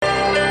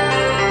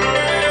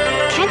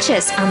catch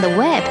us on the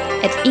web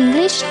at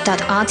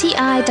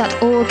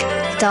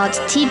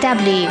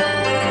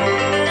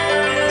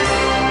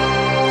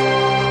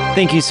english.rti.org.tw.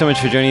 Thank you so much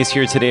for joining us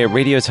here today at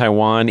Radio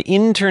Taiwan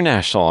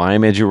International.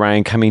 I'm Andrew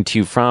Ryan coming to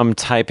you from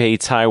Taipei,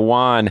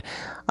 Taiwan.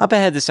 Up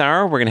ahead this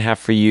hour, we're going to have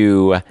for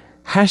you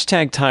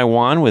Hashtag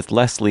Taiwan with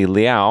Leslie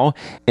Liao,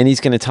 and he's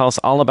going to tell us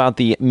all about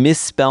the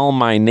Misspell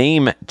My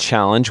Name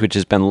challenge, which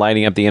has been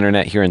lighting up the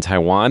internet here in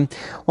Taiwan.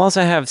 We'll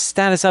also have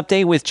Status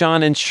Update with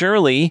John and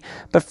Shirley,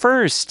 but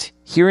first,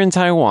 here in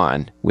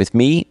Taiwan, with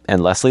me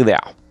and Leslie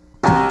Liao.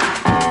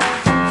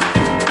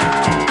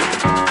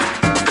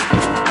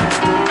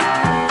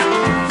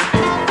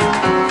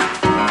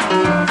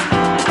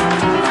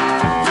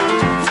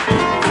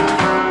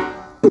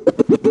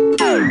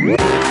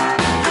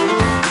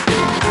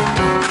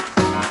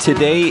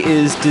 Today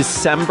is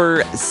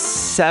December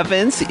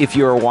 7th. If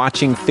you are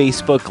watching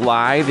Facebook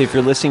Live, if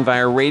you're listening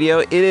via radio,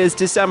 it is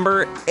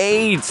December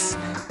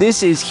 8th.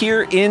 This is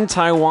here in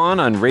Taiwan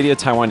on Radio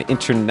Taiwan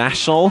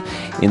International.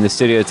 In the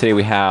studio today,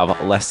 we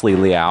have Leslie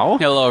Liao.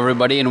 Hello,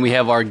 everybody, and we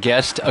have our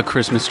guest, a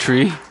Christmas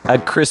tree. A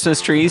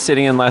Christmas tree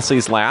sitting in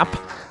Leslie's lap,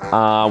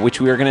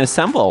 which we are going to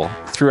assemble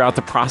throughout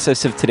the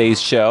process of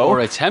today's show. Or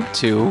attempt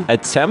to.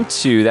 Attempt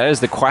to. That is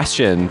the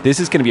question. This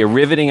is going to be a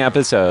riveting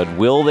episode.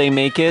 Will they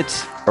make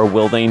it or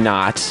will they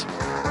not?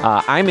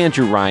 I'm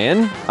Andrew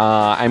Ryan.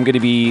 I'm going to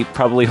be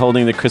probably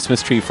holding the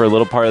Christmas tree for a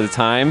little part of the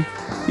time.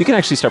 You can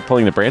actually start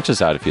pulling the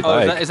branches out if you'd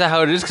like. Is that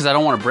how it is? Because I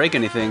don't want to break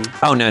anything.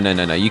 Oh, no.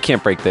 You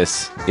can't break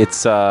this.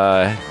 It's,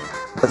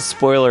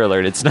 spoiler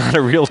alert, it's not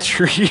a real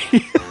tree.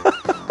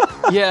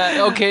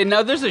 Yeah, okay,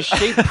 now there's a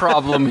shape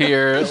problem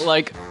here,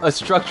 like a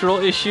structural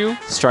issue.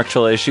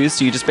 Structural issues.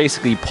 So you just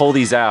basically pull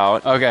these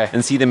out. Okay.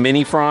 And see the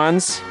mini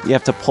fronds? You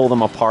have to pull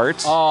them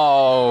apart.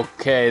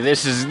 Okay,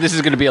 this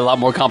is going to be a lot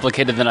more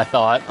complicated than I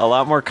thought. A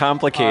lot more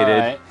complicated. All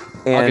right.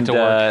 I'll get to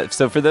work.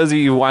 So for those of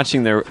you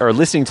watching or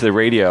listening to the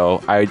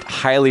radio, I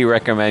highly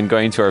recommend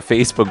going to our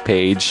Facebook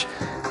page,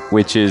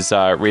 which is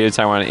Radio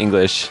Taiwan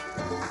English,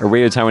 or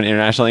Radio Taiwan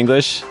International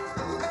English,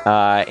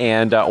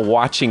 and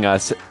watching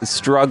us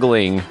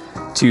struggling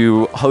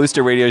to host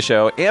a radio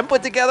show and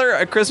put together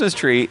a Christmas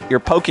tree. You're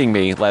poking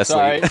me,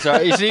 Leslie.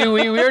 Sorry. You see,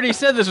 we already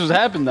said this was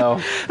happen, though.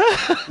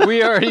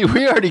 We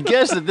already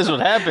guessed that this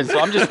would happen. So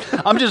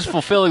I'm just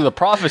fulfilling the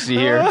prophecy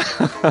here.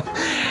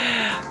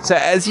 So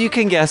as you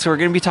can guess, we're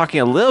going to be talking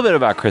a little bit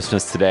about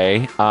Christmas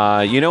today.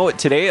 You know what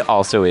today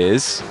also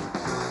is?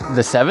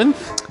 The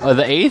 7th or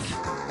the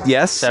 8th?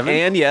 Yes, 7th?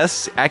 And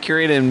yes,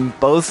 accurate in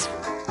both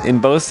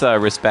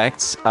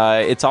respects.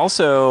 It's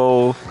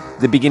also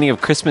the beginning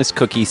of Christmas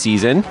cookie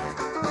season.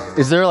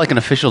 Is there like an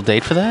official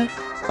date for that?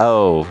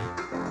 Oh,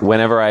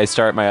 whenever I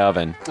start my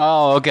oven.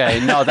 Oh, okay.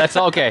 No, that's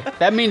okay.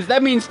 That means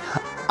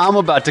I'm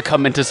about to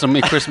come into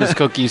some Christmas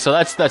cookies, so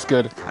that's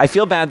good. I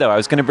feel bad though. I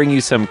was going to bring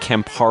you some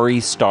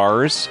Campari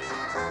stars.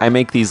 I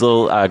make these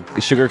little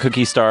sugar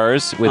cookie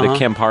stars with a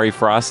Campari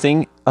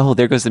frosting. Oh,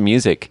 there goes the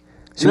music.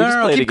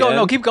 No, keep going.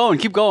 No, keep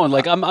going.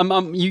 Like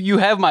you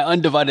have my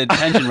undivided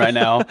attention right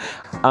now.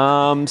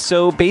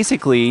 So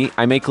basically,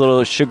 I make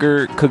little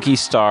sugar cookie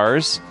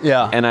stars.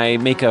 Yeah. And I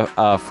make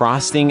a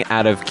frosting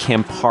out of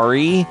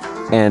Campari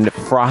and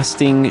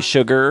frosting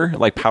sugar,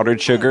 like powdered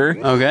sugar.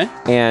 Okay.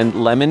 And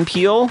lemon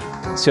peel.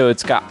 So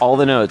it's got all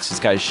the notes. It's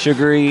got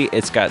sugary,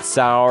 it's got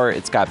sour,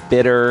 it's got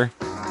bitter,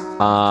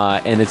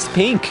 and it's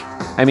pink.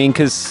 I mean,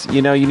 because,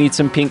 you need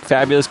some pink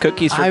fabulous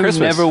cookies for Christmas.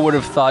 I never would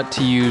have thought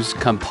to use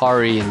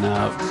Campari in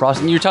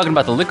frosting. You're talking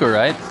about the liquor,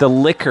 right? The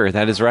liquor,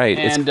 that is right.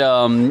 And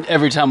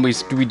every time we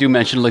do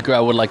mention liquor, I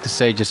would like to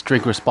say just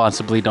drink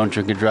responsibly, don't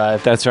drink and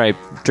drive. That's right.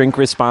 Drink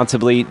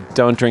responsibly,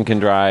 don't drink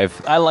and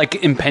drive. I like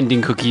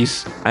impending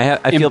cookies. I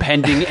feel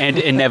impending and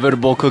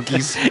inevitable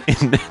cookies.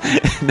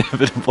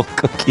 Inevitable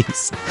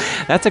cookies.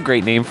 That's a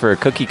great name for a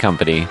cookie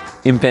company.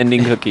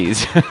 Impending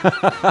cookies.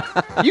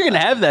 You can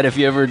have that if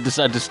you ever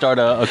decide to start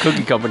a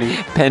cookie company.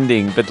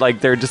 Pending, but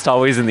they're just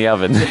always in the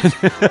oven.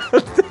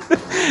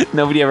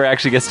 Nobody ever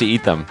actually gets to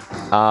eat them.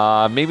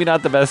 Maybe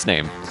not the best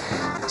name.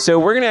 So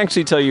we're going to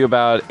actually tell you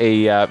about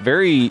a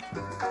very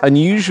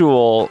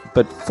unusual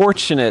but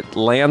fortunate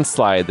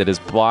landslide that has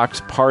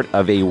blocked part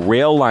of a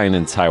rail line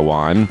in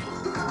Taiwan.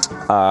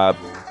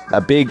 A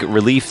big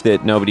relief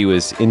that nobody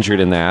was injured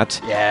in that.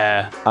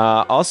 Yeah.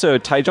 Also,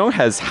 Taichung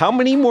has how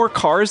many more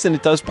cars than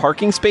it does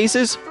parking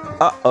spaces?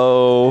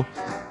 Uh-oh.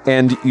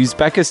 And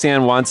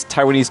Uzbekistan wants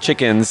Taiwanese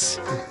chickens.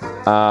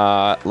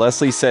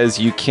 Leslie says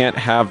you can't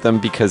have them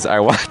because I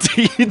want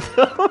to eat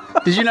them.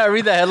 Did you not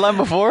read the headline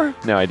before?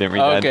 No, I didn't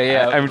read that. Okay,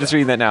 yeah. I'm just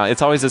reading that now.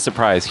 It's always a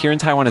surprise. Here in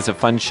Taiwan, it's a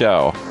fun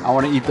show. I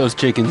want to eat those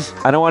chickens.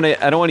 I don't want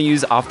to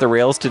use off the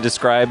rails to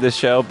describe this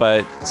show,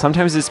 but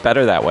sometimes it's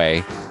better that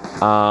way.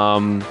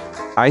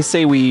 I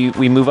say we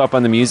move up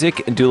on the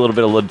music and do a little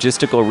bit of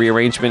logistical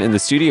rearrangement in the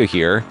studio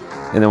here,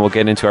 and then we'll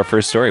get into our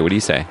first story. What do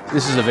you say?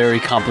 This is a very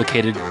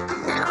complicated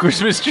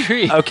Christmas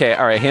tree. Okay,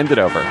 all right, hand it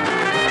over.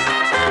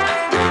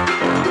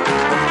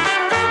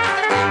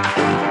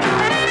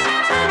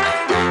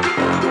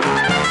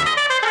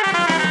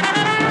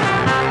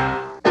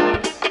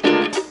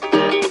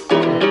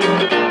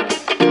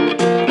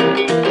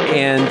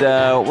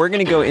 we're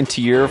going to go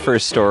into your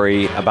first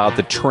story about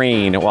the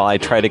train while I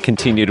try to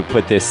continue to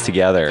put this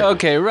together.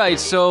 Okay, right.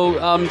 So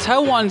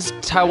Taiwan's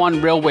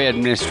Taiwan Railway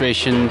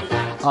Administration,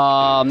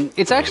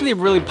 it's actually a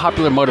really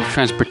popular mode of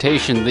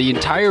transportation. The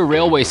entire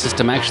railway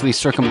system actually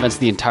circumvents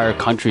the entire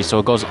country, so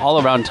it goes all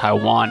around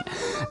Taiwan.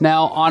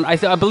 Now,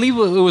 I believe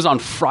it was on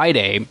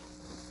Friday,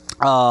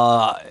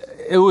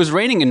 it was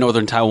raining in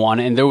northern Taiwan,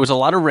 and there was a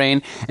lot of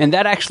rain, and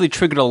that actually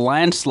triggered a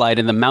landslide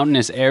in the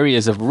mountainous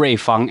areas of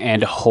Ruifang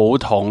and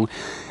Houtong.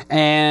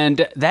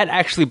 And that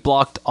actually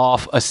blocked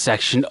off a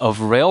section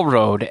of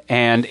railroad,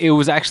 and it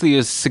was actually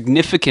a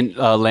significant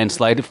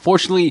landslide.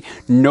 Fortunately,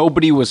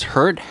 nobody was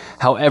hurt.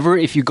 However,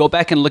 if you go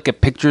back and look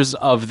at pictures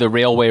of the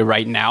railway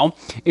right now,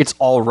 it's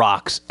all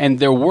rocks, and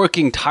they're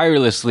working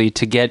tirelessly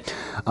to get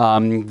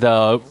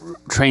the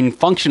train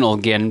functional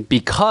again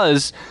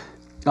because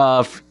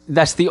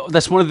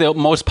that's one of the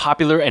most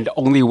popular and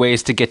only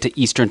ways to get to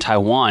eastern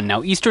Taiwan.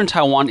 Now, eastern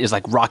Taiwan is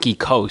like rocky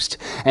coast,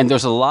 and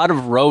there's a lot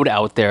of road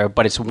out there,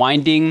 but it's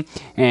winding,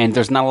 and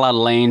there's not a lot of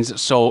lanes,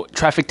 so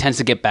traffic tends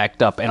to get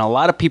backed up, and a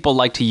lot of people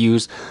like to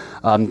use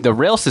the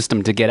rail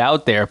system to get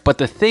out there. But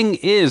the thing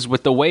is,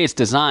 with the way it's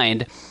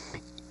designed,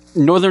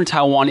 northern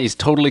Taiwan is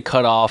totally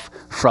cut off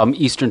from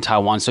eastern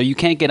Taiwan, so you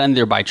can't get in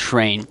there by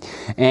train.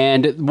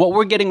 And what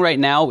we're getting right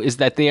now is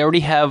that they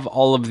already have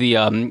all of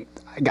the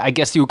I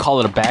guess you would call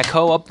it a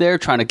backhoe up there,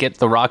 trying to get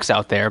the rocks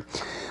out there.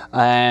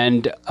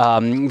 And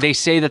they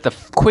say that the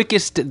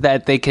quickest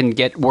that they can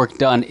get work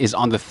done is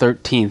on the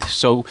 13th.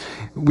 So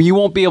we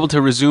won't be able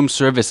to resume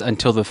service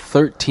until the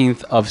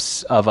 13th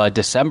of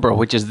December,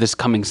 which is this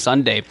coming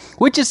Sunday,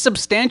 which is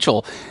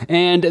substantial.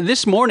 And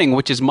this morning,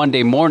 which is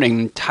Monday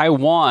morning,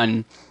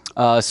 Taiwan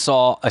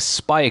saw a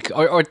spike,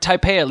 or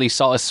Taipei at least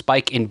saw a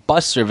spike in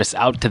bus service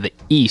out to the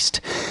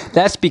east.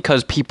 That's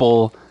because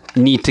people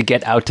need to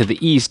get out to the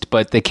east,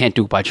 but they can't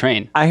do it by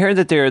train. I heard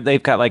that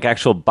they've got like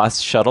actual bus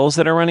shuttles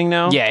that are running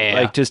now. Yeah.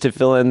 Like just to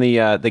fill in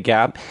the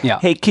gap. Yeah.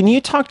 Hey, can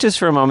you talk just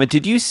for a moment?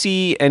 Did you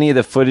see any of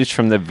the footage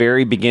from the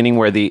very beginning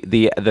where the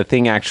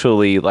thing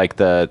actually, like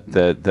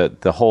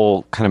the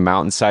whole kind of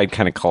mountainside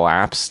kind of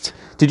collapsed?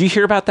 Did you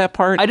hear about that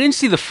part? I didn't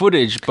see the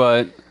footage,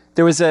 but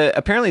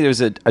apparently there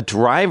was a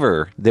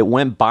driver that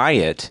went by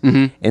it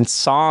and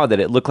saw that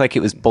it looked like it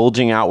was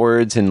bulging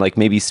outwards and like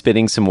maybe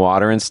spitting some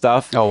water and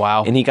stuff. Oh,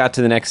 wow. And he got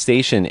to the next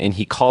station and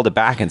he called it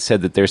back and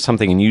said that there's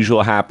something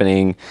unusual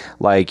happening,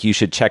 like you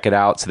should check it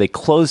out. So they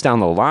closed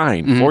down the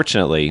line,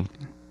 fortunately.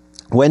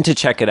 Went to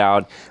check it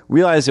out,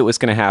 realized it was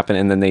going to happen,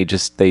 and then they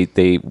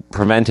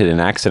prevented an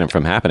accident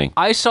from happening.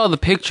 I saw the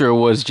picture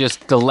was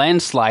just the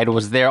landslide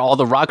was there, all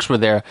the rocks were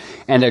there,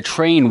 and a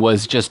train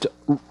was just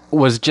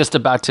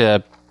about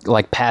to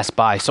like pass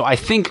by. So I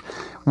think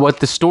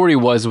what the story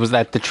was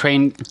that the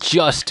train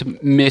just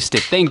missed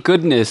it. Thank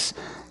goodness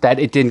that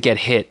it didn't get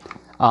hit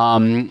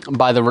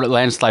by the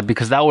landslide,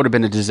 because that would have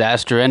been a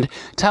disaster. And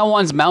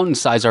Taiwan's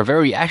mountainsides are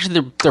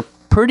they're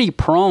pretty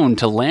prone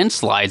to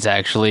landslides,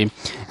 actually.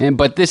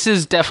 But this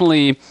is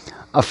definitely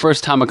a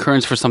first-time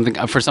occurrence for something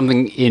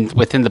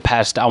within the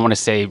past, I want to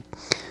say,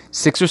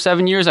 6 or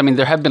 7 years. I mean,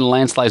 there have been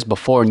landslides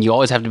before, and you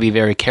always have to be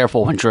very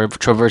careful when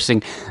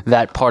traversing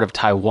that part of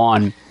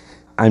Taiwan.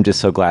 I'm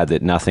just so glad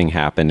that nothing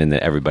happened and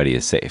that everybody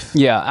is safe.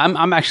 Yeah,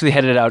 I'm actually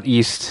headed out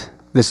east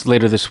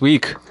later this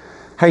week.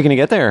 How are you going to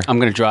get there? I'm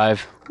going to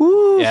drive.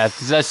 Woo. Yeah,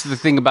 that's the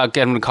thing about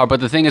getting in a car.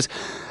 But the thing is,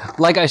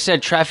 like I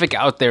said, traffic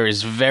out there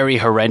is very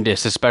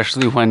horrendous,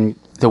 especially when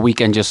the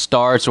weekend just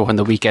starts or when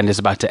the weekend is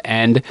about to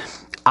end.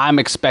 I'm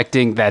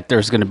expecting that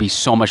there's going to be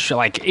so much,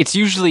 like, it's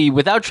usually,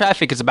 without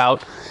traffic, it's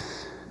about,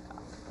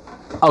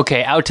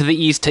 okay, out to the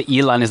east to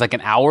Yilan is like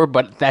an hour,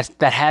 but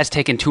that has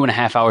taken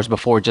 2.5 hours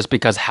before, just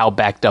because how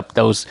backed up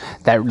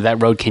that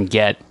road can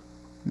get.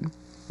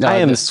 I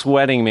am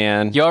sweating,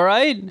 man. You all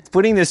right?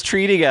 Putting this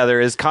tree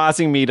together is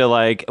causing me to,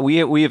 like,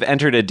 we have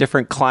entered a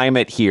different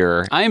climate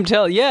here. I am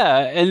yeah.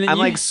 And I'm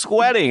like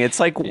sweating. It's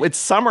like it's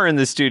summer in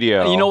the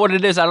studio. You know what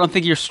it is? I don't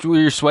think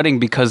you're sweating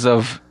because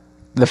of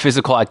the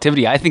physical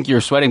activity. I think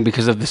you're sweating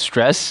because of the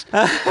stress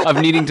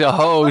of needing to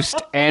host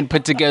and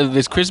put together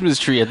this Christmas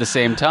tree at the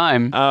same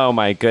time. Oh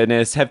my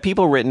goodness. Have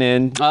people written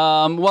in?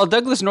 Well,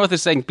 Douglas North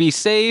is saying, be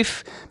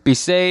safe, be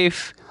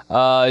safe.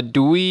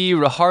 Dewey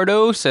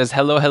Rajardo says,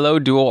 hello,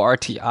 Duo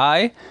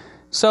RTI.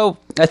 So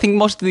I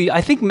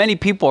think many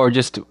people are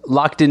just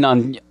locked in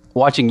on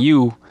watching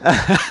you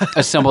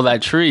assemble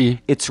that tree.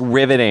 It's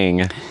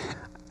riveting.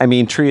 I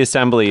mean, tree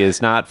assembly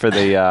is not for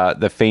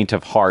the faint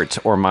of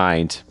heart or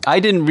mind. I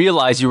didn't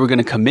realize you were going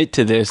to commit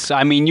to this.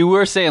 I mean, you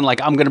were saying,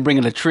 like, I'm going to bring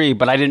in a tree,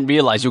 but I didn't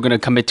realize you were going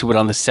to commit to it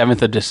on the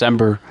 7th of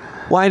December.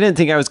 Well, I didn't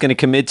think I was going to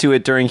commit to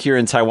it during here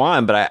in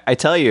Taiwan, but I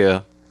tell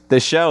you, the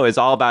show is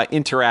all about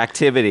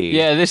interactivity.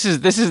 Yeah, this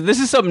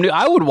is something new.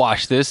 I would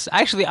watch this.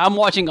 Actually, I'm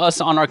watching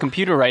us on our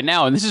computer right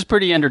now, and this is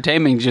pretty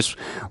entertaining, just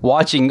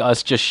watching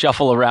us just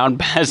shuffle around,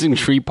 passing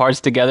tree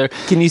parts together.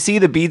 Can you see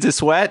the beads of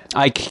sweat?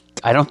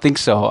 I don't think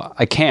so.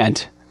 I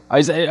can't.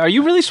 Are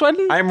you really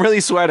sweating? I'm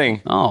really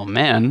sweating. Oh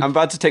man. I'm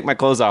about to take my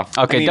clothes off.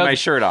 Okay, I mean, my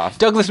shirt off.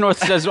 Douglas North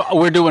says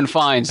we're doing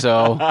fine,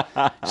 so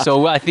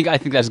I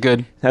think that's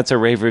good. That's a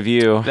rave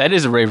review. That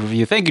is a rave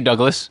review. Thank you,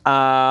 Douglas.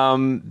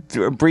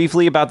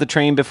 Briefly about the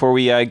train before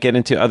we get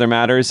into other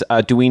matters.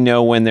 Do we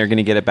know when they're going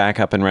to get it back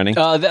up and running?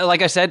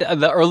 Like I said,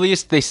 the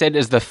earliest they said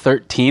is the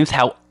 13th.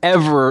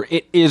 However,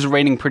 it is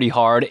raining pretty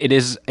hard. It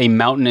is a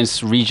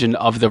mountainous region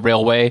of the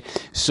railway,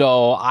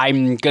 so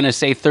I'm gonna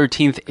say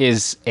 13th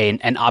is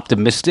an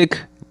optimistic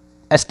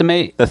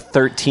estimate. The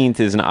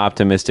 13th is an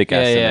optimistic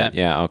estimate.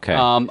 Yeah, okay.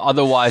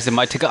 Otherwise, it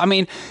might take. I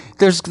mean,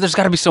 there's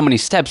got to be so many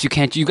steps.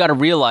 You got to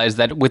realize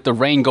that with the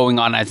rain going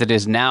on as it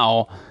is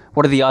now,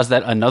 what are the odds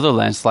that another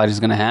landslide is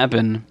going to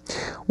happen?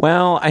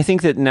 Well, I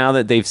think that now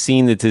that they've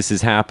seen that this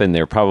has happened,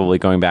 they're probably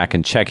going back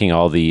and checking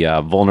all the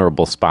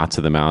vulnerable spots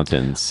of the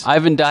mountains.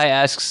 Ivan Dye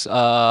asks,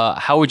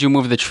 how would you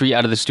move the tree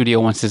out of the studio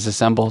once it's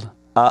assembled?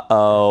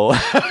 Uh-oh.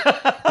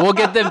 We'll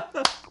get them.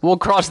 We'll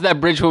cross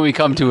that bridge when we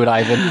come to it,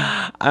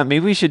 Ivan.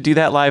 Maybe we should do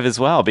that live as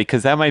well,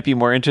 because that might be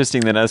more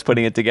interesting than us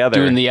putting it together.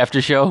 Doing the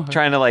after show?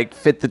 Trying to,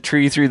 fit the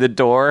tree through the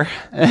door.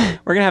 We're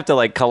going to have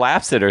to,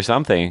 collapse it or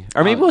something.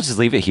 Or maybe we'll just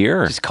leave it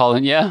here. Just call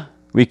it, yeah.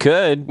 We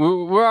could.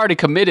 We're already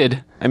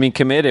committed. I mean,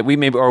 committed. We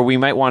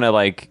might want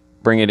to,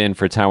 bring it in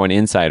for Taiwan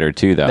Insider,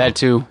 too, though. That,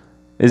 too.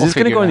 Is this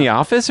going to go in the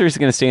office, or is it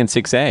going to stay in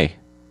 6A?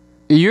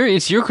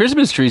 It's your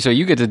Christmas tree, so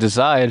you get to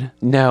decide.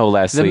 No,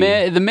 Leslie.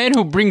 The man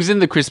who brings in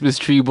the Christmas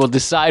tree will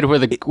decide where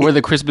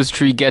the Christmas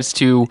tree gets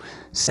to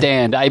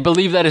stand. I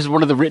believe that is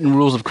one of the written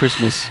rules of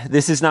Christmas.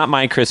 This is not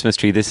my Christmas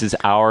tree. This is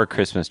our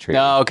Christmas tree.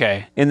 Oh,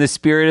 okay. In the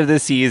spirit of the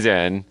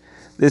season,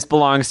 this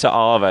belongs to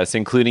all of us,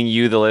 including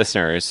you, the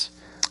listeners.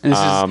 And this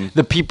is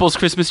the people's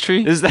Christmas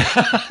tree? This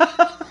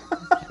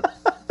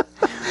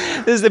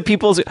is the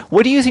people's...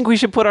 What do you think we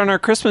should put on our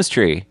Christmas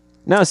tree?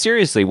 No,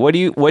 seriously,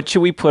 what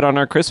should we put on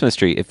our Christmas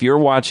tree? If you're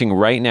watching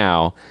right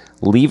now,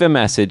 leave a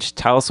message.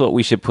 Tell us what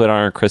we should put on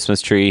our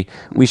Christmas tree.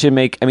 We should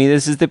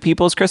this is the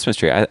people's Christmas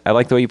tree. I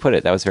like the way you put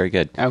it. That was very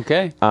good.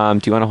 Okay. Do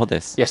you want to hold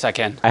this? Yes, I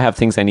can. I have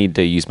things I need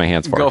to use my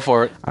hands for. Go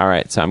for it. All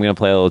right, so I'm going to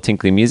play a little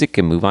tinkly music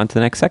and move on to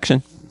the next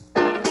section.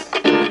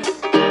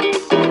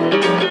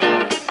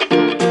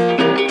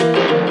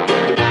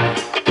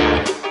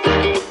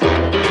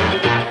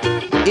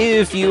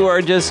 If you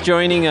are just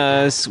joining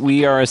us,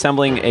 we are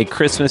assembling a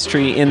Christmas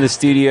tree in the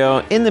studio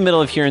in the middle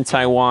of here in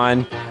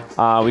Taiwan.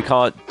 We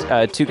call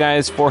it Two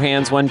Guys, Four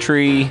Hands, One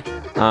Tree.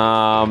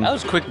 That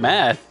was quick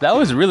math. That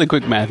was really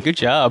quick math. Good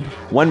job.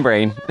 One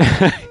brain.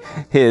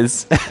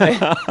 His.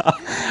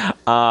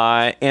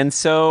 And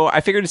so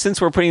I figured since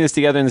we're putting this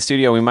together in the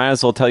studio, we might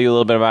as well tell you a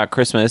little bit about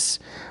Christmas.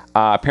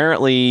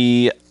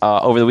 Apparently,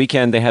 over the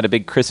weekend, they had a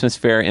big Christmas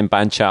fair in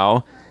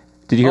Banqiao.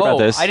 Did you hear about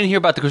this? I didn't hear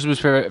about the Christmas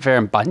fair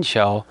in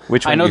Banqiao.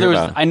 Which one I know did you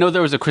hear about? I know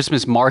there was a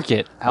Christmas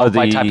market out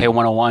by Taipei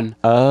 101.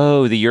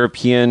 Oh, the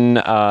European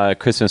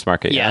Christmas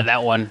market. Yeah,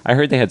 that one. I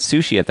heard they had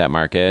sushi at that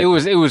market. It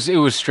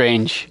was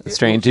strange.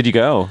 Strange. Did you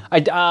go?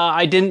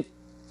 I didn't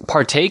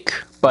partake,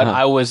 but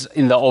I was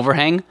in the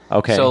overhang.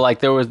 Okay. So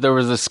there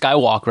was a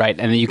skywalk, right,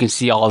 and then you can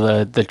see all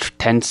the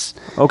tents.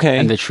 Okay.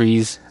 And the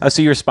trees. Oh,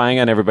 so you were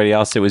spying on everybody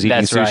else that was eating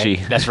sushi.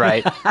 Right. That's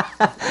right.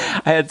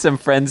 I had some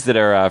friends that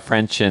are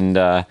French,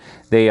 and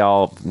they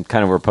all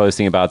kind of were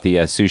posting about the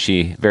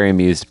sushi. Very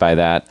amused by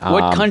that.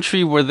 What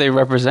country were they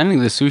representing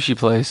the sushi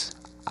place?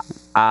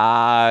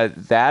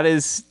 That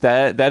is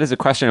a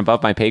question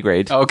above my pay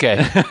grade.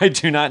 Okay. I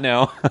do not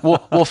know.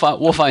 We'll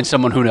find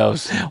someone who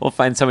knows. We'll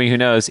find somebody who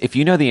knows. If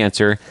you know the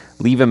answer,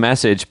 leave a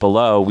message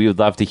below. We would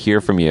love to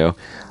hear from you.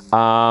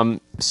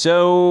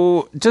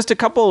 So just a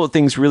couple of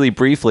things really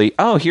briefly.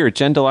 Oh, here,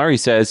 Jen Delari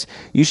says,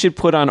 you should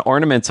put on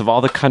ornaments of all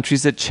the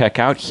countries that check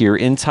out here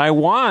in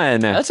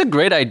Taiwan. That's a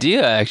great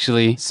idea,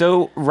 actually.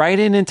 So write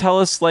in and tell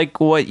us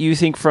what you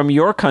think from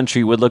your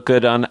country would look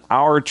good on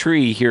our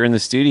tree here in the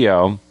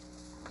studio.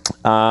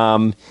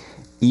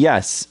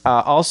 Yes.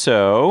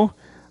 Also,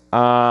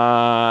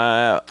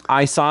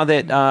 I saw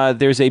that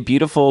there's a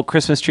beautiful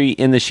Christmas tree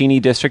in the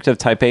Xini district of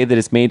Taipei that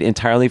is made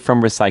entirely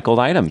from recycled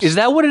items. Is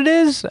that what it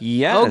is?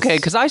 Yes. Okay,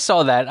 because I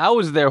saw that. I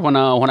was there when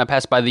I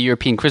passed by the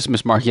European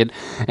Christmas market,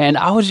 and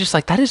I was just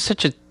like, that is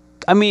such a...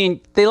 I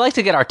mean, they like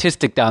to get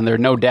artistic down there,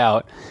 no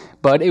doubt.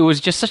 But it was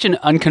just such an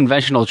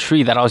unconventional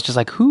tree that I was just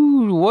like,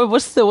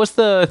 what's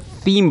the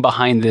theme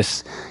behind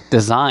this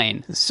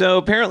design? So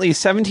apparently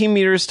 17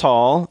 meters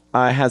tall,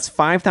 has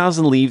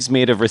 5,000 leaves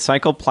made of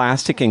recycled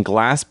plastic and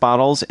glass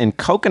bottles and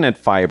coconut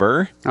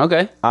fiber.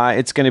 Okay.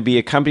 It's going to be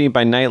accompanied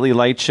by nightly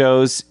light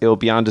shows. It will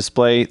be on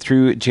display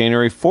through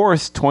January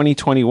 4th,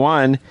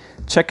 2021.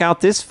 Check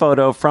out this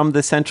photo from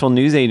the Central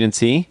News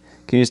Agency.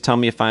 Can you just tell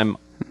me if I'm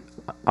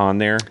on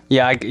there?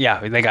 Yeah,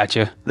 they got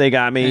you. They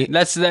got me.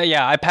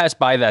 I passed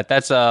by that.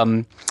 That's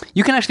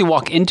you can actually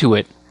walk into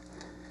it,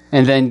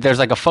 and then there's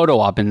like a photo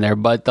op in there,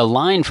 but the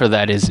line for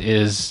that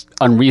is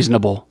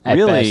unreasonable at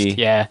Really? best.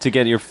 Yeah. To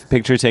get your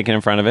picture taken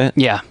in front of it?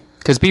 Yeah,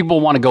 because people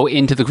want to go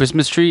into the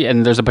Christmas tree,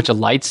 and there's a bunch of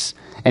lights,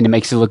 and it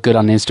makes it look good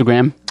on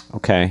Instagram.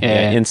 Okay.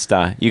 Yeah.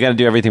 Insta. You got to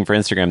do everything for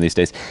Instagram these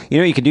days. You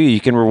know what you can do? You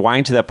can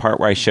rewind to that part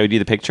where I showed you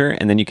the picture,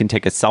 and then you can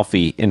take a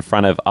selfie in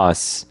front of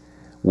us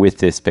with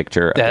this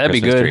picture of the that'd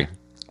be Christmas good. tree.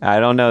 I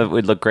don't know if it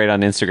would look great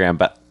on Instagram,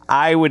 but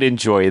I would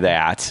enjoy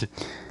that.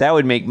 That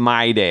would make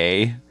my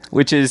day,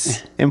 which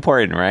is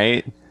important,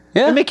 right?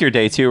 Yeah. It'd make your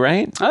day too,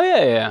 right? Oh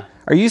yeah.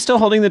 Are you still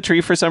holding the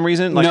tree for some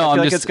reason? Like, No, I feel I'm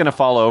like just- it's going to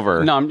fall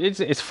over. No,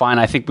 it's fine.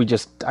 I think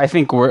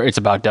it's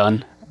about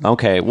done.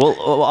 Okay.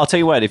 Well, I'll tell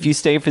you what. If you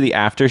stay for the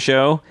after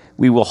show,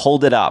 we will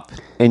hold it up,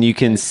 and you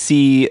can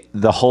see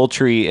the whole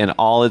tree in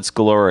all its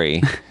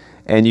glory.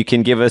 And you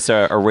can give us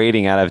a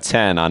rating out of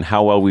 10 on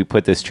how well we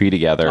put this tree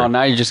together. Oh,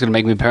 now you're just gonna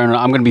make me paranoid.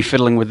 I'm gonna be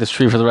fiddling with this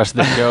tree for the rest of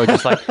the show.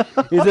 Just like,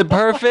 is it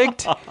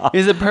perfect?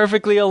 Is it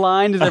perfectly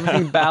aligned? Is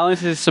everything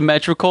balanced? Is it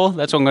symmetrical?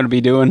 That's what I'm gonna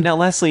be doing. Now,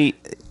 Leslie,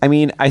 I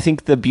mean, I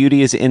think the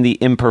beauty is in the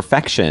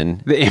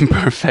imperfection. The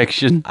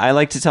imperfection. I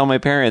like to tell my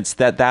parents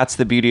that that's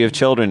the beauty of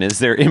children is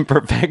their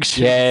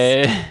imperfection.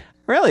 Yeah.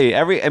 Really,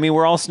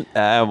 we're all,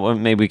 well,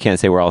 maybe we can't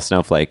say we're all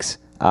snowflakes,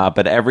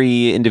 but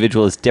every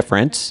individual is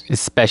different,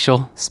 It's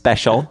special.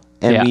 special,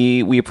 and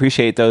Yeah. we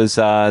appreciate those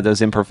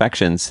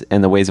imperfections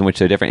and the ways in which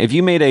they're different. If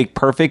you made a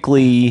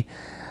perfectly,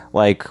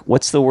 like,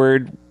 what's the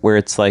word where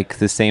it's like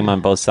the same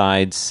on both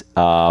sides?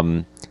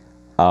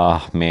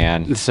 Oh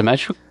man,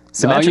 Symmetrical.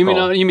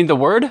 Symmetrical. You mean the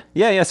word?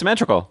 yeah,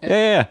 symmetrical.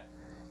 Yeah.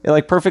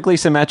 Like perfectly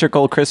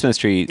symmetrical Christmas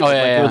tree. Oh, yeah, Like,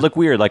 yeah. It would look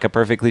weird, like a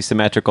perfectly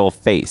symmetrical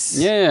face.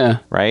 Yeah.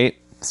 Right?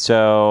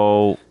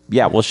 So,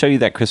 yeah, we'll show you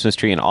that Christmas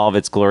tree in all of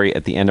its glory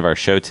at the end of our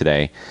show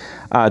today.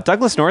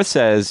 Douglas North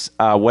says,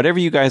 whatever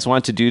you guys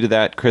want to do to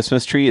that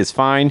Christmas tree is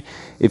fine.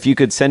 If you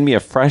could send me a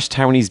fresh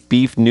Taiwanese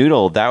beef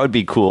noodle, that would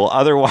be cool.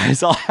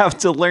 Otherwise, I'll have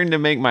to learn to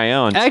make my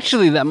own.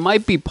 Actually, that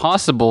might be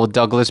possible,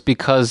 Douglas,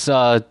 because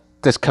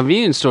this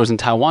convenience stores in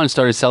Taiwan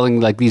started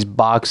selling like these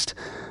boxed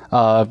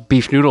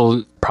beef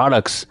noodle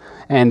products,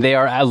 and they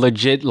are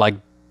legit like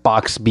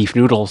boxed beef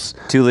noodles.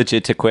 Too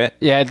legit to quit?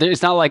 Yeah,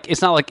 it's not like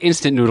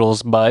instant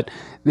noodles, but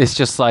it's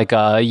just like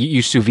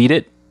you sous vide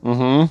it.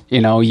 Mm-hmm.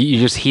 You know, you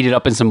just heat it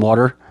up in some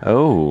water.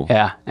 Oh.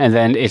 Yeah, and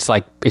then it's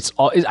like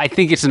I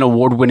think it's an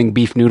award-winning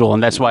beef noodle,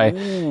 and that's why.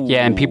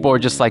 Yeah, and people are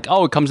just like,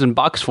 oh, it comes in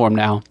box form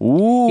now.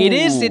 Ooh.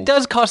 It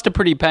does cost a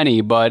pretty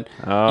penny, but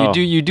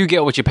you do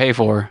get what you pay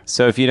for.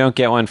 So if you don't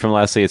get one from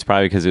Leslie, it's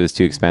probably because it was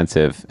too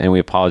expensive, and we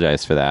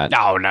apologize for that.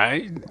 Oh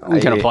no, we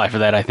can apply for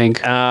that. I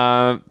think.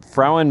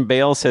 Frauen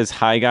Bale says,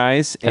 hi,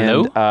 guys.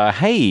 Hello? And,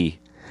 hey.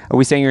 Are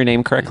we saying your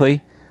name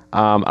correctly?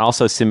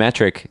 Also,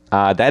 symmetric.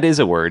 That is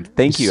a word.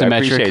 Thank you.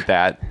 Symmetric. I appreciate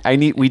that.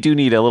 We do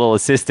need a little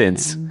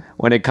assistance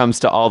when it comes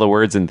to all the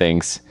words and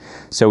things.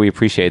 So we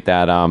appreciate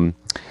that.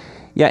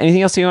 Yeah,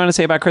 anything else you want to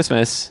say about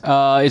Christmas?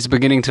 It's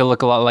beginning to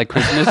look a lot like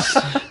Christmas.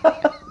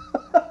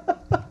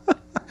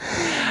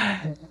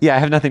 Yeah, I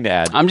have nothing to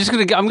add. I'm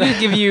gonna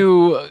give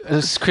you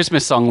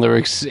Christmas song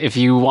lyrics if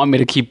you want me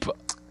to keep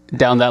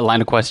down that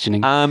line of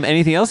questioning.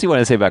 Anything else you want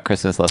to say about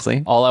Christmas,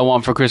 Leslie? All I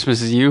want for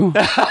Christmas is you.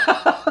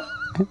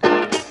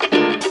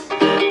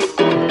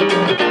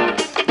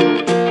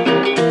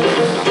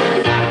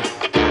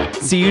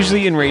 See,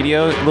 usually in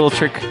radio, little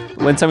trick,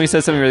 when somebody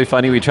says something really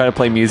funny, we try to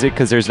play music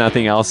because there's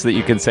nothing else that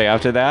you can say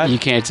after that. You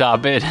can't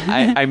top it.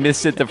 I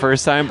missed it the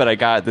first time, but I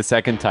got it the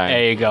second time.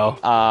 There you go.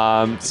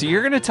 So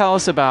you're going to tell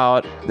us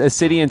about a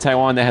city in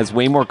Taiwan that has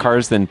way more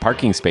cars than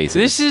parking spaces.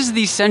 This is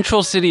the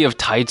central city of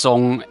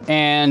Taichung,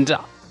 and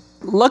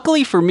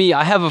luckily for me,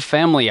 I have a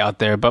family out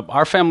there, but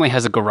our family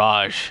has a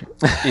garage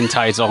in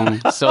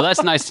Taichung, so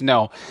that's nice to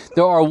know.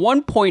 There are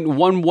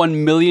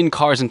 1.11 million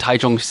cars in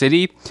Taichung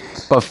City,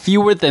 but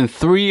fewer than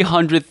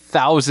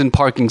 300,000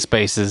 parking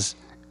spaces.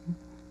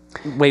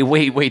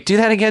 Wait. Do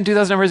that again. Do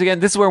those numbers again.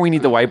 This is where we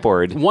need the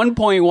whiteboard.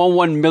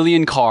 1.11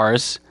 million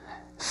cars,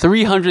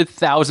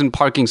 300,000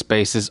 parking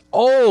spaces.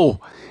 Oh,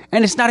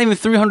 and it's not even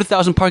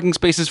 300,000 parking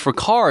spaces for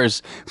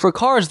cars. For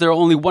cars, there are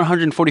only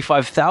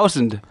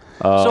 145,000.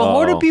 So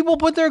where do people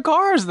put their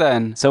cars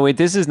then? So wait,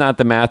 this is not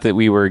the math that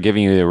we were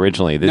giving you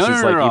originally. This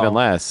is like even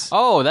less.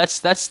 Oh, that's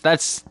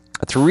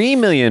 3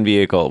 million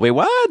vehicle. Wait,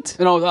 what?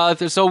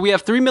 so we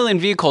have 3 million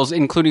vehicles,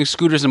 including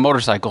scooters and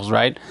motorcycles,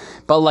 right?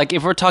 But like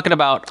if we're talking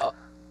about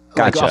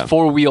like Gotcha. a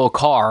 4-wheel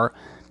car,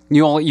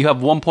 you have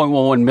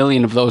 1.11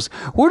 million of those.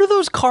 Where do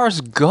those cars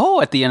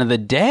go at the end of the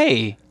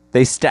day?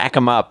 They stack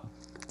them up.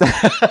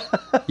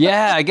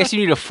 Yeah, I guess you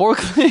need a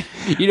forklift.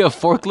 You need a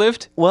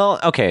forklift. Well,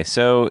 okay,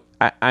 so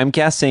I'm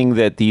guessing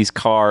that these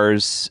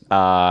cars,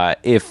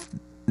 if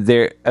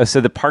they're so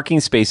the parking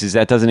spaces,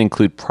 that doesn't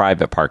include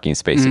private parking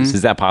spaces.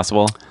 Is that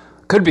possible?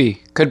 Could be,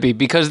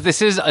 because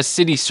this is a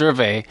city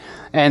survey,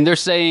 and they're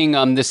saying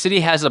the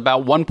city has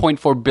about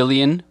 1.4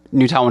 billion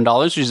New Taiwan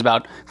dollars, which is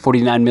about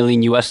 49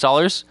 million US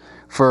dollars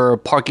for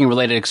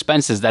parking-related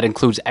expenses. That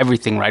includes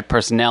everything, right?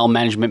 Personnel,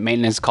 management,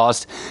 maintenance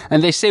costs,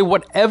 and they say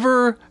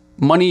whatever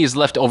money is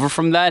left over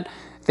from that,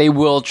 they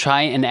will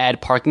try and add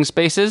parking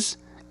spaces,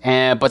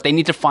 but they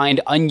need to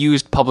find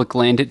unused public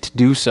land to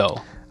do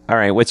so. All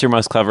right, what's your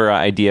most clever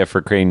idea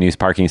for creating new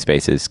parking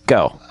spaces?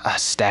 Go.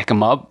 Stack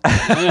them up.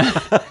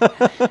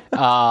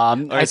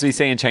 Or as we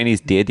say in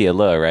Chinese, 叠叠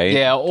乐, right?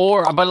 Yeah,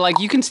 but like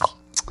you can.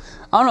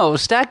 I don't know,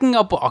 stacking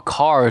up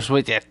cars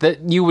with it,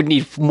 that you would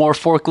need more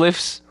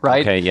forklifts,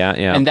 right? Okay, yeah.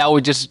 And that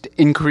would just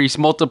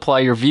multiply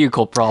your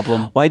vehicle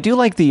problem. Well, I do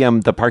like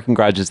the parking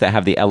garages that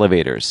have the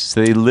elevators.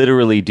 So they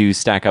literally do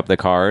stack up the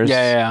cars.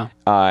 Yeah.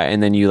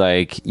 And then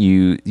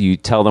you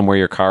tell them where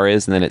your car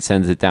is, and then it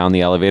sends it down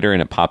the elevator,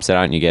 and it pops it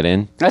out, and you get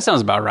in. That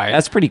sounds about right.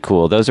 That's pretty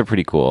cool. Those are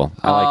pretty cool.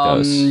 I like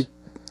those.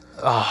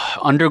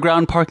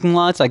 Underground parking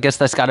lots, I guess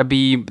that's got to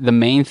be the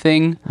main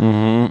thing.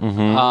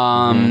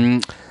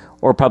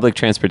 Or public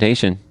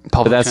transportation.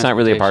 But that's not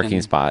really a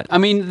parking spot. I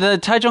mean, the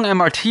Taichung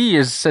MRT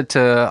is set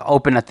to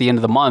open at the end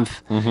of the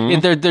month.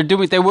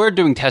 They were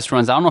doing test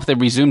runs. I don't know if they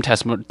resumed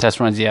test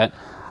runs yet.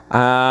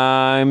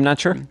 I'm not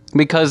sure.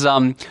 Because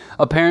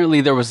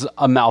apparently there was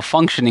a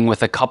malfunctioning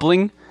with a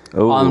coupling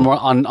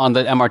on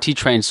the MRT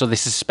train, so they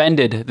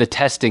suspended the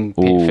testing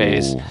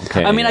phase.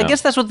 Okay, I mean, I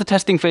guess that's what the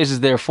testing phase is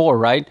there for,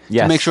 right?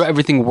 Yes. To make sure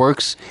everything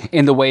works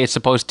in the way it's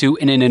supposed to,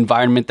 in an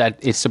environment that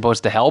it's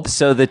supposed to help.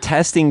 So the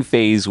testing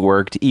phase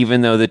worked,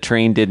 even though the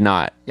train did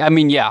not. I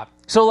mean, yeah.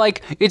 So,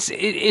 like,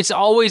 it's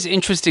always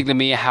interesting to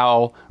me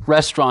how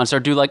restaurants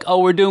are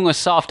we're doing a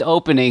soft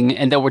opening,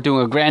 and then we're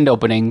doing a grand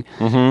opening.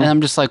 And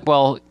I'm just like,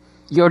 well,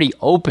 you already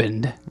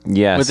opened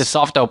with a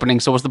soft opening,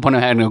 so what's the point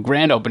of having a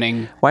grand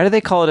opening? Why do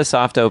they call it a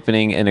soft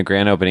opening and a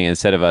grand opening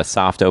instead of a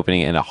soft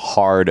opening and a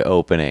hard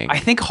opening? I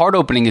think hard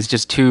opening is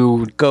just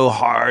too... Go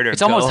hard or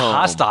it's almost home.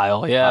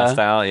 hostile, yeah.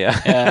 Hostile, yeah.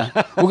 Yeah.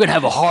 We're going to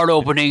have a hard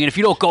opening, and if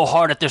you don't go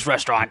hard at this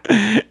restaurant...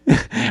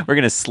 We're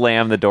going to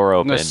slam the door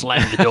open. I'm going to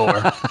slam the door.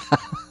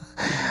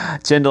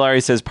 Jen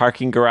Delari says,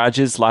 parking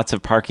garages, lots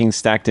of parking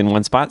stacked in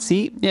one spot.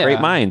 See? Yeah. Great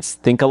minds.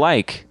 Think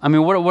alike. I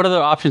mean, what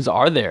other options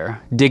are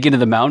there? Dig into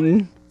the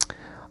mountain?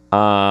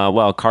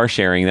 Well, car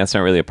sharing, that's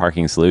not really a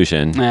parking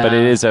solution, but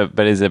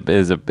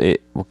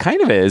it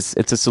kind of is.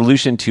 It's a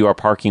solution to our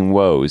parking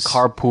woes.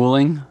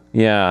 Carpooling?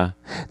 Yeah.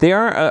 They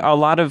are a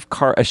lot of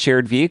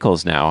shared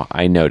vehicles now,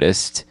 I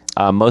noticed.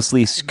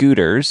 Mostly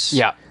scooters.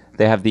 Yeah.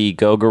 They have the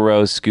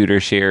Gogoro scooter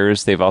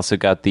shares. They've also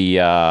got the,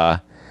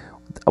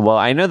 well,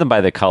 I know them by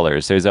the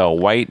colors. There's a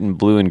white and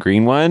blue and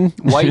green one.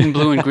 White and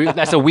blue and green.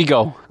 That's a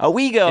Wego. A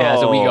Wego. Yeah,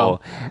 it's a Wego.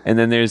 And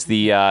then there's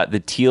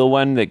the teal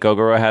one that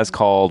Gogoro has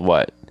called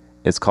what?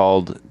 It's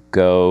called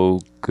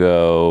Go.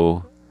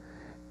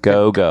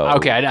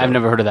 Okay, I've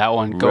never heard of that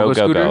one. Go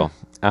scooter?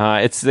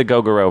 It's the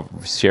Gogoro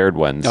shared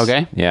ones.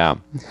 Okay. Yeah.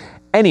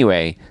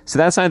 Anyway, so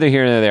that's neither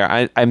here nor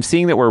there. I'm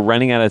seeing that we're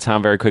running out of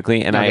time very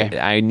quickly, and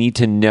I need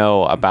to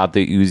know about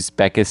the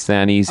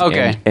Uzbekistanis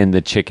and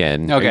the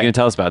chicken. Okay. Are you going to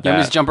tell us about You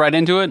want me that? to jump right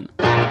into it?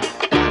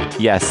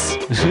 Yes.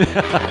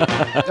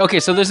 Okay,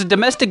 so there's a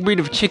domestic breed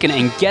of chicken,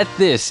 and get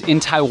this, in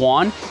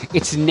Taiwan,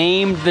 it's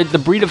named, the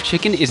breed of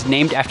chicken is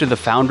named after the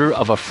founder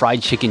of a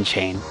fried chicken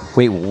chain.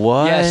 Wait,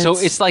 what? Yeah, so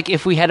it's like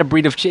if we had a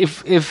breed of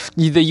if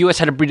the U.S.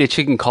 had a breed of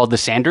chicken called the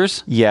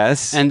Sanders.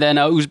 Yes. And then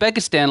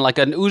Uzbekistan, like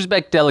an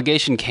Uzbek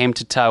delegation came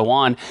to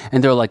Taiwan,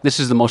 and they're like, this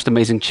is the most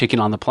amazing chicken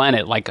on the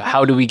planet. Like,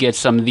 how do we get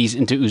some of these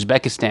into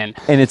Uzbekistan?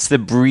 And it's the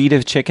breed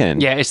of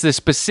chicken. Yeah, it's the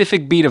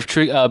specific breed of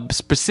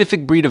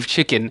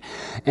chicken.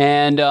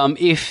 And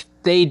if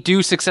they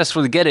do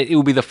successfully get it, it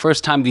will be the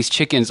first time these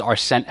chickens are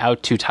sent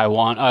out of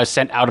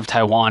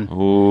Taiwan.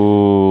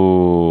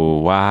 Ooh,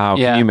 wow.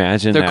 Yeah. Can you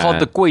imagine They're that? called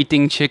the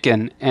Guiting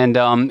chicken. And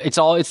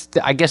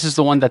I guess it's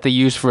the one that they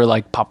use for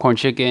like popcorn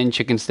chicken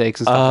steaks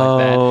and stuff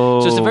like that.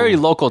 So it's a very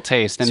local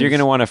taste. And So you're going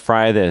to want to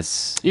fry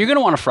this. You're going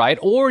to want to fry it,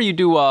 or you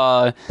do,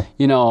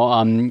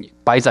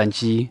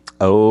 baizanji.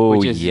 Oh,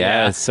 Which is, yes.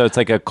 yeah. So it's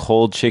like a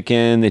cold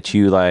chicken that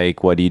you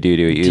like, what do you do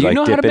to it? You Do you like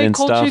know dip how to it in make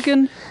cold stuff?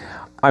 chicken?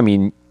 I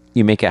mean,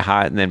 you make it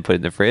hot and then put it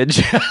in the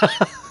fridge.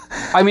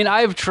 I mean,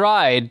 I've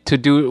tried to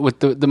do it with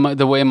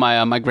the way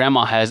my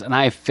grandma has, and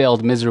I have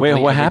failed miserably.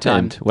 Wait, what every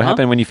happened? time. What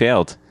happened when you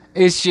failed?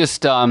 It's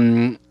just I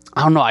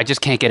don't know. I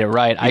just can't get it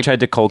right. I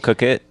tried to cold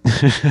cook it.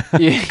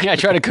 I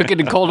try to cook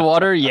it in cold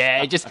water.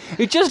 Yeah, it just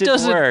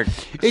doesn't work.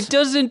 It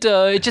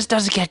just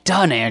doesn't get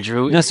done,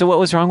 Andrew. No, so what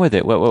was wrong with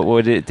it?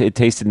 What it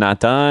tasted not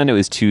done? It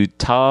was too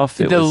tough.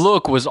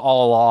 Look was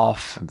all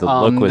off. The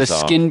look was the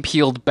off. skin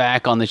peeled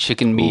back on the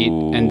chicken meat,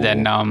 and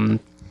then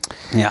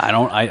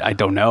I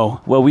don't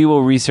know. Well, we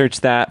will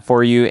research that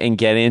for you and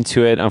get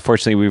into it.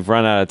 Unfortunately, we've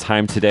run out of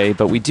time today,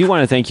 but we do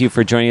want to thank you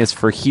for joining us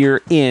for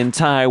Here in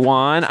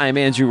Taiwan. I'm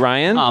Andrew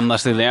Ryan. I'm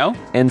Leslie Liao.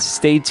 And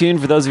stay tuned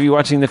for those of you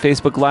watching the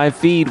Facebook Live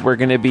feed. We're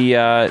going to be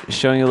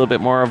showing you a little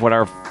bit more of what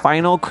our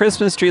final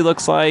Christmas tree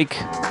looks like.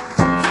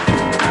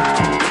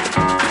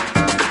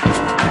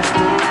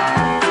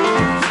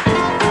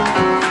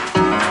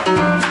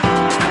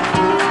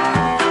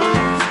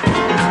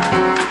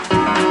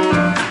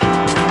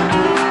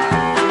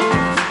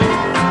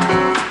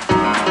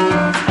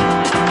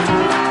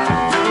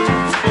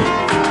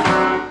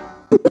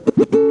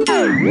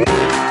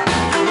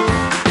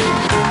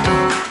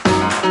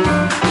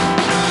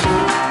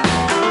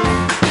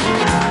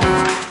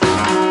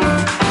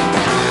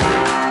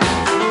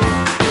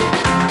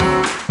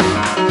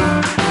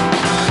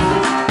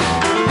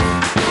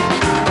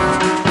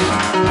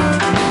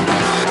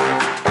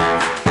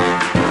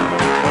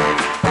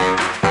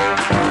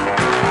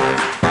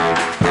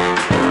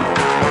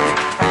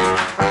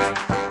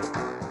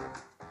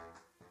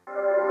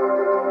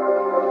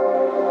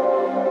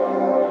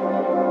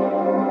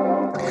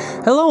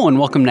 Hello and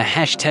welcome to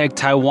Hashtag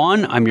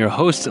Taiwan. I'm your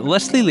host,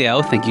 Leslie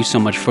Liao. Thank you so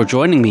much for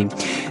joining me.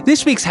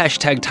 This week's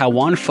Hashtag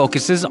Taiwan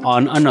focuses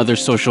on another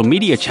social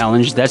media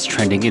challenge that's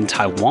trending in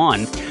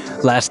Taiwan.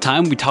 Last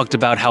time, we talked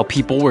about how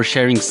people were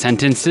sharing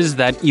sentences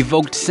that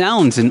evoked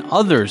sounds in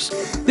others.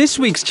 This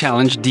week's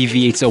challenge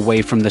deviates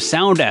away from the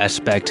sound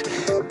aspect.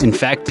 In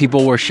fact,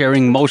 people were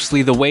sharing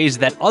mostly the ways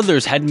that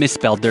others had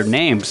misspelled their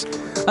names.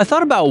 I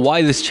thought about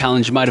why this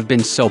challenge might have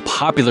been so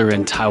popular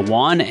in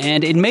Taiwan,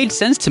 and it made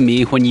sense to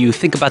me when you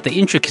think about the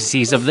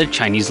intricacies of the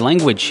Chinese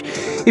language.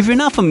 If you're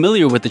not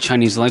familiar with the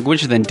Chinese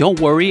language, then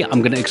don't worry, I'm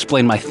going to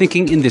explain my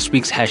thinking in this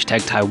week's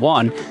Hashtag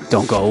Taiwan.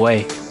 Don't go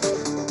away.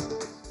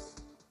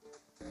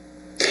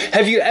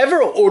 Have you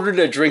ever ordered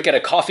a drink at a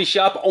coffee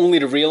shop only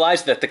to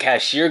realize that the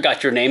cashier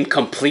got your name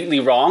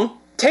completely wrong?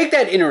 Take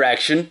that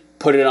interaction,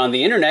 put it on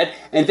the internet,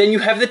 and then you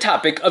have the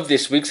topic of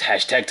this week's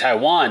Hashtag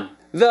Taiwan.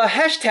 The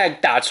hashtag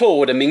打错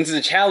我的名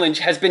字 challenge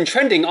has been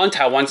trending on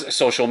Taiwan's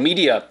social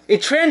media.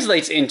 It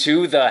translates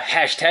into the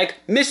hashtag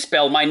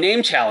misspell my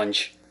name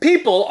challenge.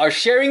 People are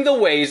sharing the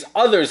ways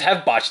others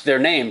have botched their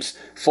names.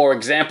 For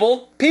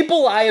example,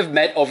 people I have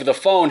met over the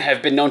phone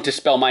have been known to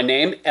spell my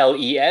name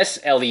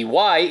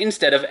L-E-S-L-E-Y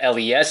instead of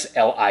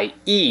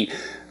L-E-S-L-I-E.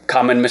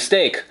 Common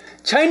mistake.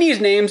 Chinese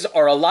names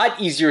are a lot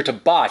easier to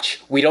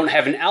botch. We don't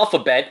have an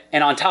alphabet,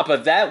 and on top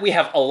of that, we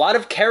have a lot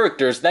of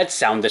characters that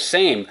sound the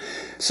same.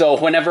 So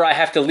whenever I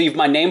have to leave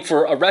my name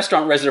for a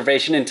restaurant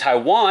reservation in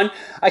Taiwan,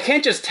 I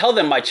can't just tell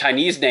them my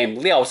Chinese name,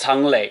 Liao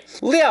Changlei.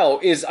 Liao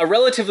is a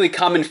relatively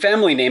common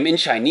family name in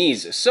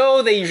Chinese,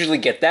 so they usually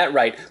get that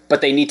right,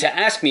 but they need to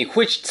ask me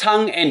which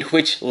Chang and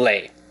which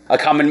Lei. A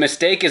common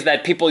mistake is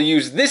that people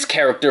use this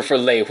character for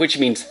Lei, which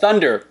means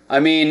thunder. I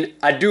mean,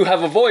 I do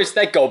have a voice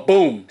that go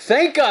boom.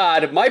 Thank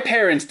God my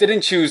parents didn't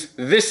choose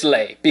this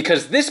Lei,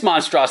 because this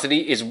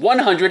monstrosity is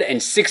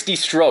 160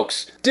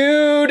 strokes.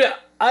 Dude,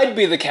 I'd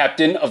be the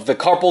captain of the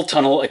Carpal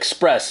Tunnel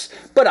Express,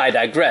 but I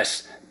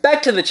digress.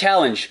 Back to the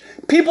challenge.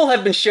 People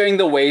have been sharing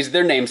the ways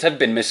their names have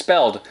been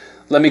misspelled.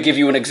 Let me give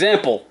you an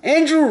example.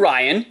 Andrew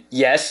Ryan,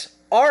 yes,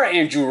 our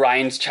Andrew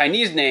Ryan's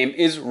Chinese name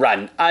is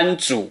Ran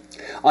Anzu.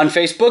 On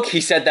Facebook,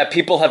 he said that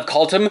people have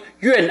called him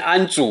Yuan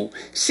Anzu.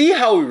 See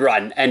how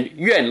Ran and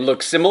Yuan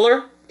look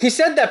similar? He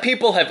said that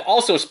people have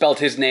also spelled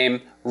his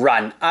name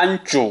Ran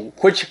Anzhu,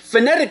 which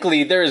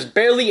phonetically there is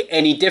barely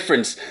any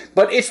difference,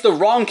 but it's the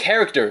wrong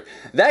character.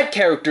 That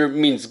character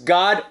means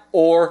God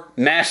or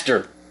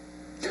Master.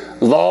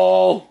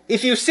 LOL.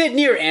 If you sit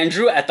near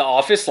Andrew at the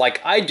office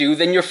like I do,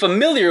 then you're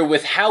familiar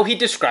with how he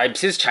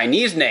describes his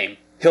Chinese name.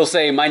 He'll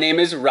say, my name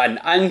is Ran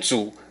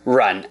Anzu.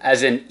 Ran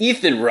as in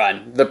Ethan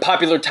Ran, the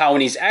popular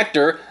Taiwanese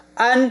actor,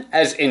 An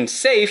as in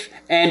safe,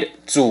 and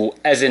Zu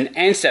as in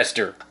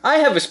ancestor. I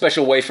have a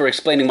special way for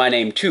explaining my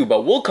name too,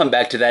 but we'll come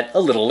back to that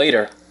a little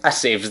later. I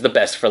saves the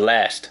best for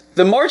last.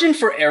 The margin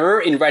for error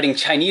in writing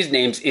Chinese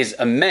names is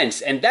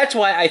immense, and that's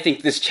why I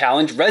think this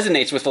challenge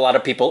resonates with a lot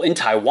of people in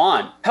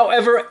Taiwan.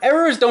 However,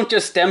 errors don't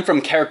just stem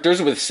from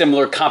characters with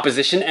similar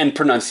composition and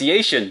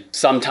pronunciation.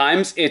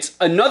 Sometimes it's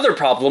another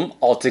problem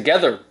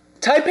altogether.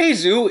 Taipei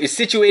Zoo is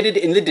situated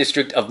in the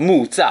district of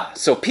Muzha,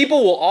 so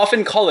people will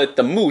often call it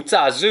the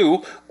Muzha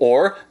Zoo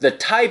or the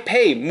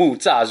Taipei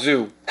Muzha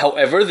Zoo.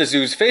 However, the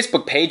zoo's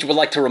Facebook page would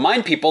like to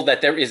remind people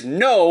that there is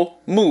no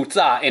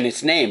Muzha in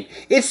its name.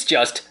 It's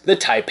just the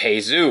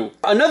Taipei Zoo.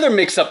 Another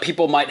mix-up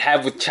people might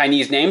have with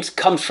Chinese names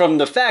comes from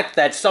the fact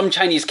that some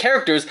Chinese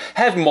characters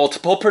have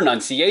multiple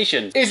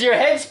pronunciations. Is your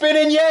head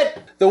spinning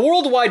yet? The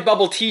worldwide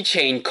bubble tea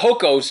chain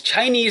Coco's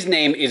Chinese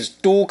name is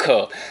Duke.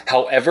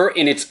 However,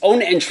 in its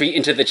own entry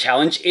into the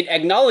challenge, it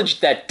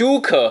acknowledged that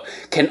Duke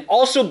can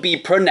also be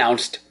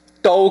pronounced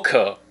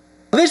Douke.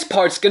 This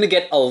part's gonna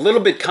get a little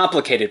bit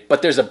complicated,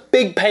 but there's a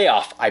big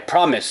payoff, I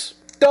promise.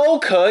 都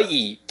可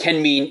以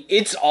can mean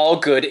it's all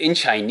good in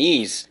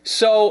Chinese.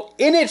 So,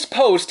 in its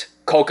post,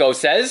 Coco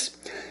says,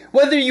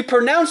 whether you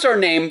pronounce our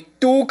name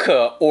都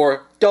可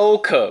or 都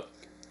可,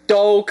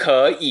 都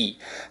可以.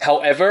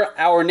 However,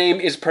 our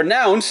name is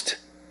pronounced,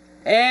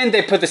 and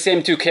they put the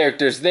same two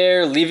characters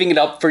there, leaving it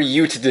up for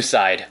you to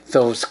decide.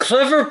 Those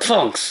clever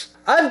punks.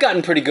 I've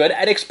gotten pretty good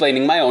at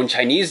explaining my own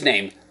Chinese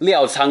name,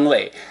 Liao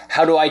Changlei.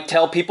 How do I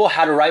tell people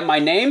how to write my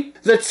name?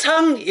 The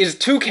Chang is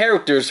 2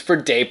 characters for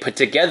day put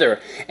together,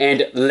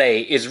 and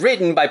Lei is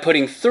written by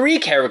putting 3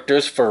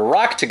 characters for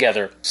rock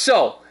together.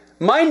 So,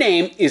 my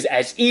name is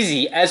as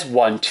easy as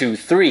 1, 2,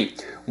 3.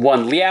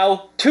 1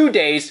 Liao, 2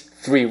 days,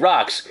 3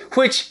 rocks,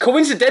 which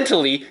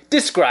coincidentally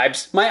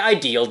describes my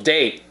ideal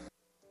day.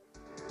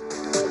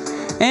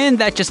 And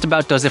that just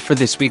about does it for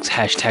this week's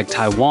Hashtag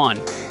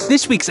Taiwan.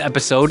 This week's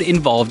episode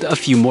involved a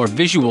few more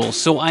visuals,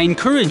 so I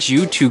encourage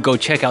you to go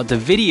check out the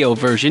video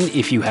version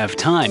if you have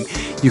time.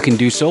 You can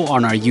do so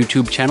on our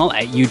YouTube channel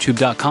at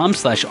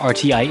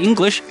youtube.com/RTI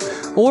English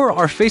or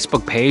our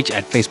Facebook page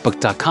at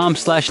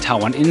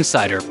facebook.com/Taiwan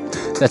Insider.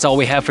 That's all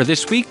we have for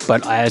this week,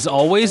 but as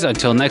always,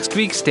 until next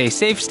week, stay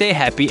safe, stay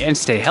happy, and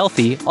stay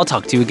healthy. I'll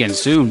talk to you again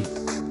soon.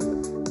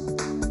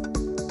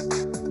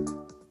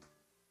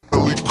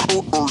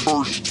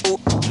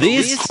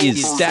 This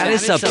is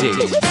Status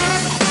Update.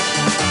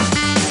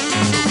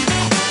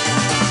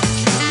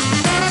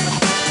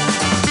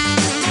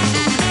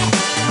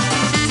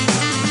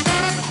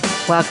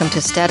 Welcome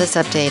to Status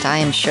Update. I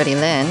am Shirley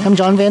Lin. I'm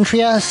John Van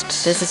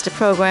Trieste. This is the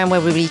program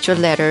where we read your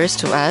letters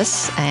to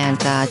us and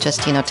just,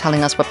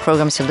 telling us what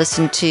programs you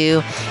listen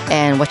to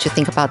and what you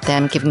think about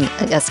them, giving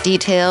us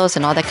details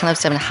and all that kind of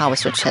stuff, and how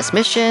was your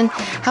transmission,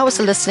 how was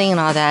the listening and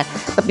all that.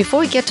 But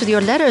before we get to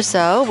your letters,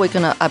 though, we're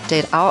going to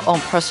update our own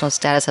personal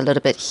status a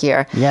little bit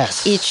here.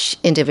 Yes. Each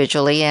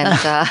individually. And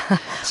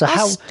So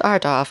I'll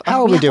start off.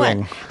 How are we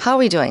doing? How are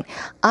we doing?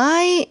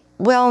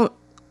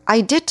 I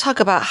did talk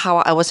about how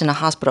I was in a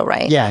hospital,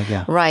 right?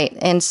 Yeah. Right.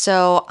 And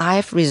so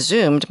I've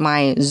resumed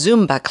my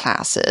Zumba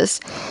classes.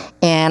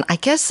 And I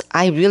guess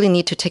I really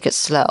need to take it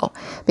slow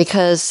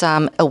because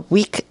a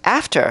week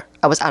after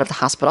I was out of the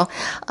hospital,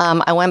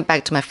 I went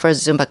back to my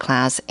first Zumba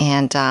class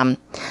and I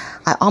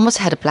almost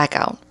had a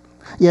blackout.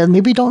 Yeah,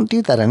 maybe don't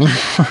do that anymore.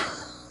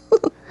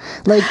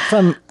 Like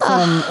from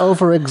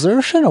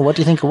overexertion, or what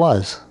do you think it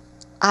was?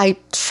 I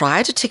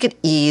tried to take it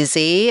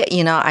easy.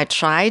 I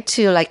tried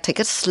to take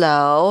it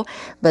slow,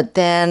 but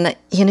then,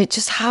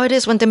 just how it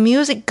is when the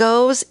music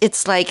goes,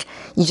 it's like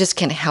you just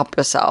can't help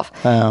yourself.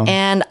 Oh.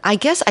 And I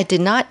guess I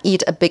did not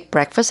eat a big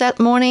breakfast that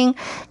morning.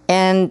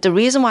 And the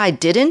reason why I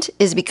didn't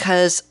is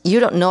because you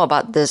don't know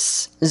about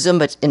this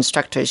Zumba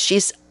instructor.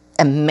 She's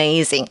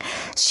amazing.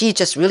 She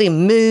just really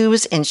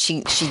moves and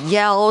she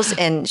yells,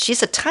 and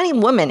she's a tiny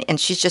woman and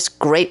she's just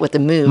great with the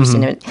moves,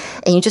 and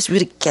you just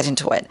really get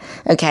into it.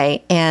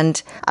 Okay.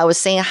 And I was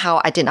saying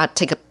how I did not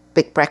take a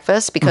big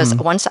breakfast because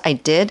one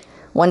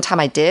time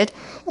I did,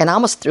 and I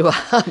almost threw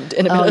up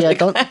in the middle of the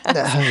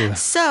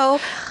class. So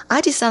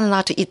I decided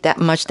not to eat that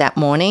much that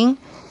morning.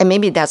 And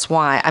maybe that's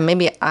why.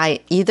 Maybe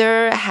I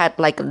either had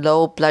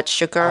low blood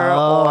sugar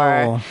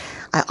or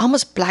I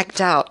almost blacked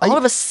out. All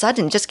of a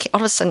sudden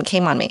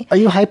came on me. Are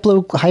you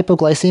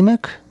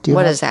hypoglycemic?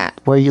 What is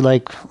that? Where you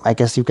I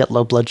guess you get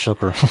low blood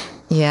sugar.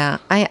 Yeah,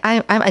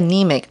 I'm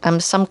anemic. I'm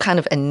some kind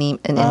of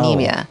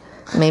anemia.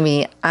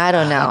 Maybe, I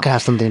don't know. It could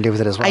have something to do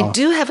with it as well. I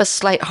do have a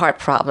slight heart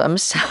problem,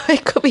 so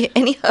it could be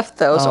any of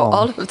those or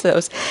all of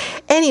those.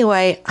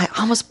 Anyway, I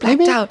almost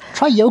blacked out.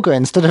 Try yoga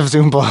instead of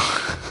Zumba.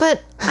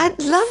 But I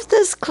love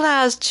this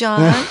class,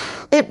 John.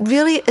 It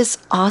really is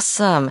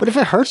awesome. But if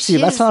it hurts you,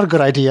 that's not a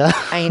good idea.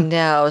 I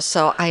know.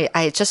 So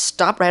I just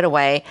stopped right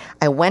away.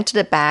 I went to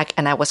the back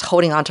and I was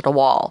holding onto the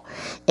wall.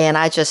 And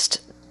I just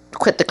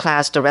quit the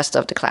rest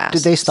of the class.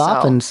 Did they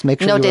stop and make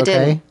sure you were okay? No, they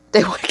didn't.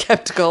 They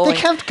kept going. They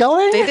kept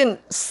going? They didn't.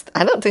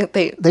 I don't think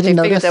they didn't figured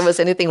notice? there was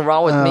anything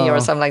wrong with me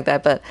or something like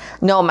that. But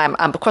no,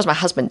 of course my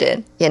husband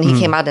did. And he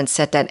came out and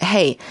said that,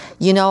 hey,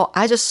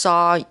 I just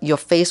saw your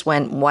face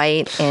went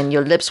white and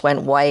your lips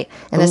went white.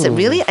 And I said,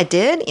 really? I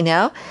did?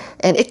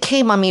 And it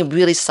came on me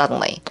really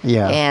suddenly.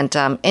 Yeah. And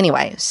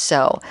anyway,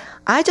 so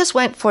I just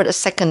went for the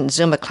second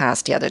Zumba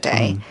class the other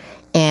day.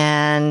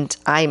 And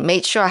I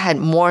made sure I had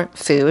more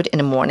food in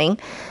the morning.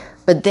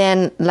 But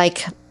then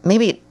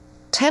maybe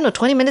 10 or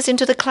 20 minutes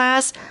into the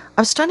class,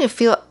 I was starting to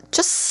feel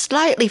just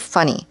slightly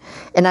funny.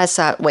 And I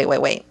thought,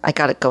 wait, I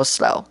got to go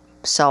slow.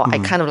 So I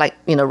kind of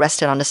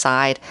rested on the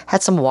side,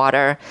 had some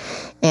water.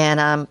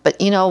 And, but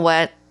you know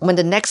what? When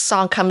the next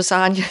song comes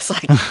on, you're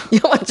just you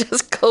want to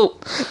just go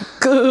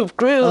groove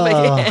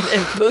again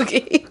and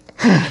boogie.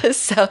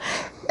 So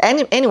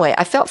anyway,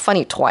 I felt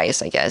funny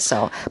twice, I guess.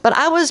 So, but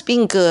I was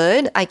being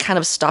good. I kind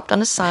of stopped on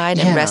the side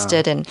and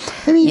rested, and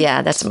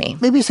that's me.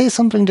 Maybe say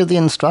something to the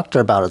instructor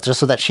about it, just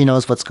so that she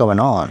knows what's going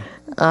on.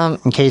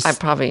 In case I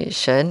probably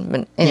should,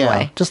 but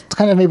anyway, just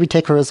kind of maybe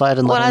take her aside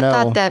and let her know. Well,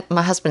 I thought that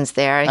my husband's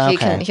there.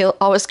 He'll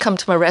always come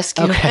to my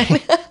rescue.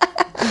 Okay.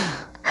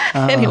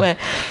 Anyway,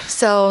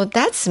 so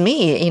that's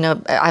me.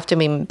 After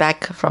being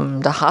back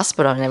from the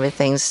hospital and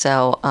everything.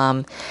 So.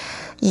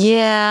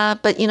 Yeah,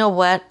 but you know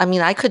what?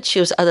 I could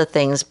choose other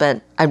things,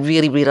 but I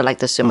really, really like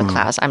the Zumba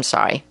class. I'm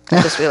sorry. I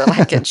just really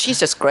like it. She's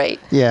just great.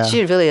 Yeah.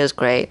 She really is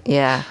great.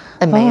 Yeah.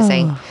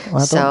 Amazing.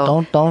 Well,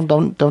 so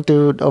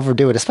don't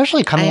overdo it,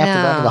 especially coming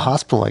out of the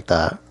hospital like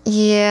that.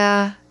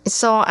 Yeah.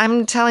 So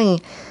I'm telling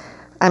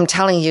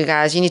you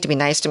guys, you need to be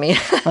nice to me.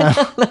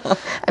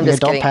 I'm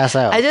just don't kidding. pass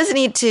out. I just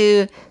need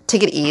to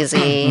take it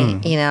easy.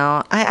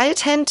 I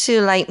tend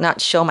to not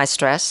show my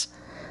stress.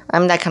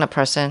 I'm that kind of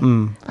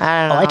person.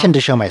 I don't know. I tend to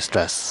show my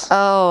stress.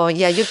 Oh,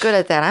 yeah, you're good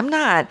at that. I'm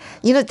not.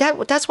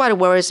 That's why it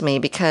worries me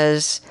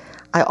because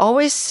I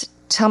always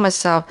tell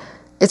myself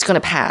it's going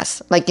to pass.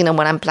 When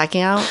I'm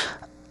blacking out.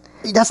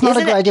 That's not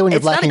a good idea when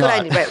you're blacking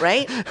out. It's not a good idea,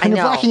 right? When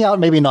you're blacking out,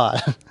 maybe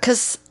not.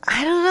 Because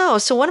I don't know.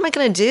 So what am I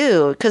going to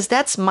do? Because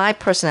that's my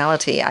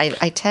personality.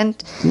 I tend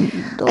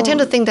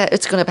to think that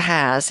it's going to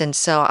pass. And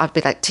so I'll be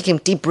taking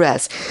deep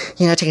breaths,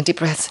 taking deep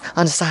breaths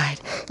on the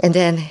side. And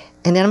then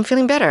I'm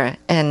feeling better.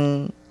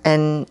 And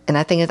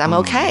I think I'm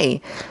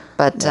okay.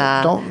 But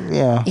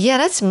yeah,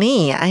 that's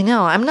me. I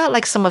know. I'm not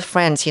like some of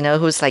friends,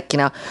 who's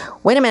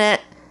wait a minute.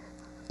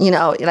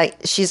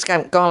 She's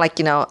going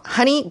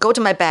honey, go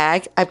to my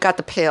bag. I've got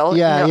the pill.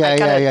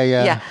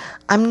 Yeah.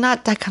 I'm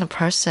not that kind of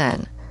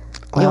person.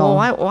 Well,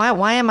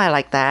 why am I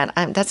like that?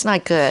 That's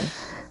not good.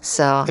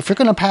 So if you're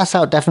gonna pass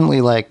out,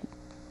 definitely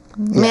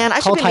Man, I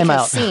should call be making a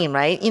timeout. scene,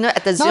 right? You know,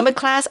 at the Zumba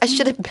class, I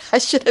should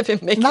have been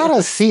making Not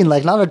a scene,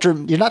 like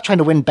you're not trying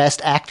to win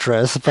best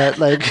actress, but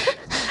like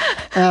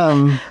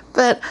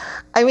But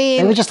I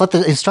mean, maybe just let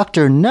the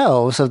instructor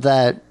know so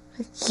that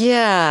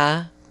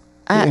yeah.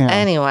 Yeah.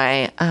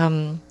 Anyway,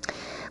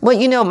 well,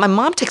 you know, my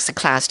mom takes the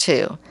class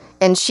too,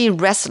 and she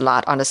rests a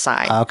lot on the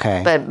side.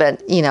 Okay.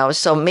 But you know,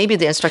 so maybe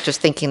the instructor's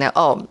thinking that,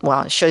 oh,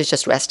 well, she's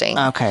just resting.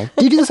 okay.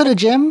 Do you do this at a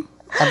gym?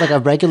 At like a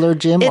regular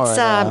gym?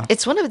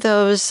 It's one of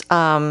those. It's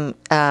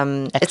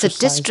a Exercise?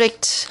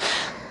 district,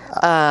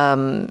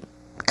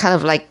 kind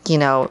of like, you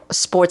know,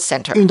 sports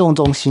center. 运动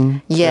中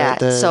心. Yeah,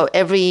 so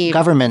every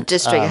government,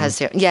 district has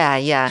their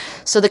yeah.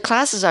 So the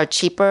classes are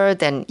cheaper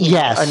than you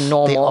Yes, know, a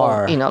they normal,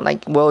 are. you know,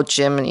 like World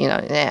Gym, and you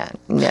know,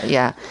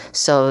 yeah.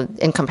 So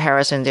in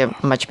comparison, they're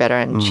much better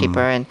and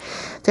cheaper, and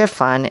they're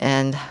fun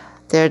and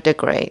they're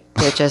great.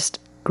 They're just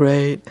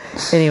great.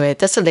 Anyway,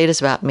 that's the latest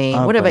about me.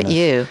 What about goodness.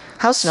 you?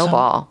 How's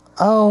Snowball?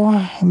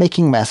 Oh,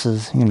 making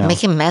messes, you know.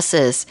 Making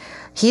messes.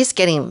 He's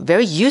getting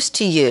very used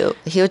to you.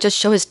 He'll just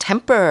show his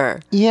temper.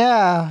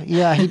 Yeah.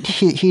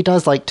 He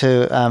does like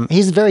to.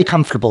 He's very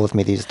comfortable with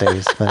me these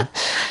days. But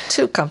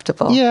Too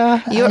comfortable.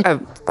 Yeah, You're a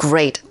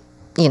great,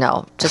 you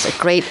know, just a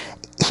great.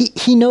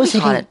 he knows he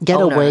call can it?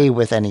 get Owner. away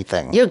with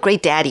anything. You're a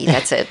great daddy.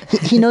 That's it.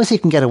 He knows he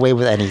can get away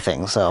with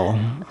anything. So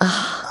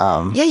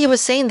Yeah, you were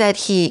saying that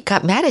he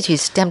got mad at you,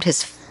 stamped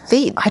his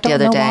feet I the don't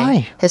other know day.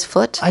 why. His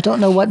foot? I don't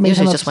know what made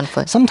Usually him just one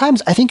foot.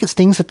 Sometimes I think it's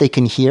things that they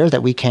can hear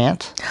that we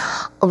can't.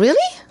 Oh, really?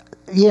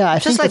 Yeah, I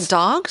Just think like it's-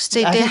 dogs?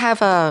 They I think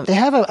have a. They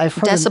have a. I've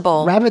heard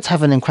decibel. Rabbits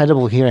have an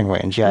incredible hearing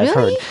range. Yeah, I've heard.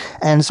 Really?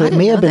 And so I it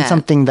may didn't have know been that.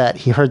 something that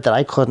he heard that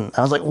I couldn't.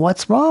 I was like,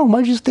 "What's wrong?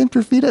 Why'd you stamp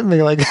your feet at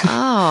me?" Like,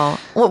 Oh.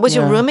 What, was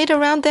your roommate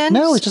around then?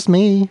 no, it's just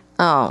me.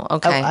 Oh,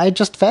 okay. I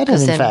just fed him,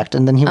 'Cause in then- fact,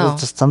 and then he oh.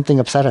 was just something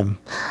upset him.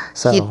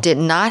 So He did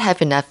not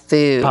have enough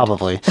food.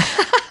 probably.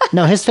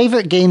 No, his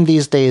favorite game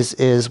these days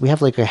is we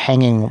have like a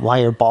hanging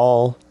wire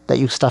ball that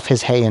you stuff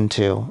his hay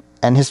into,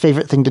 and his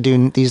favorite thing to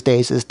do these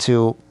days is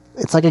to.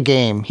 It's like a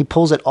game. He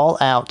pulls it all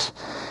out,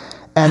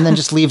 and then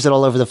just leaves it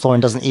all over the floor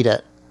and doesn't eat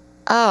it.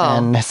 Oh.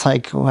 And it's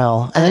like,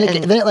 well, and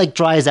then it like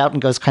dries out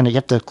and goes kind of. You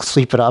have to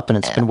sweep it up, and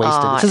it's been wasted.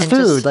 Oh, It's his and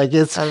food, just like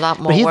it's a lot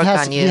more but he work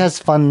has, on you. He has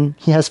fun.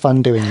 He has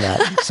fun doing that.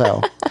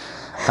 So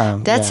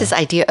That's his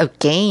idea of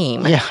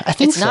game. Yeah, I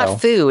think it's so.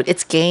 not food,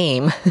 it's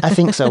game. I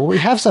think so. We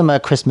have some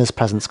Christmas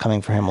presents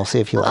coming for him. We'll see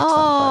if he likes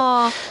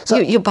them. Oh,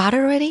 you bought it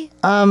already?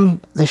 But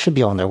they should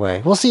be on their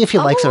way. We'll see if he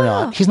likes it or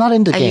wow. not. He's not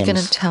into Are games. you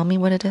going to tell me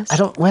what it is? I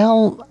don't.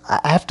 Well,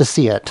 I have to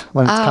see it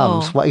when it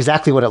comes.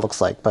 Exactly what it looks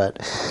like, but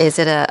Is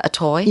it a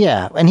toy?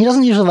 yeah. And he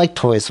doesn't usually like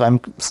toys, so I'm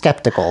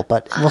skeptical.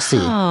 But we'll see.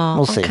 Oh,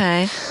 We'll see.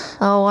 okay.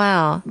 Oh,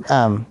 wow.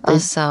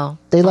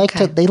 They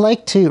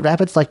like to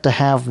rabbits like to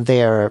have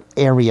their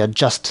area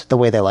just the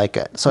way they like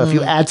it. So if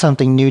you add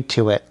something new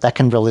to it, that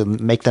can really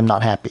make them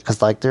not happy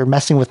because like they're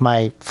messing with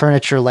my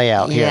furniture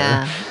layout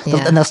Yeah, here,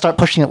 yeah. and they'll start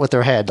pushing it with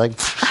their head like.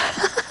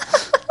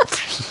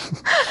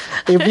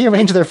 They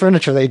rearrange their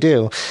furniture. They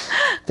do.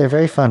 They're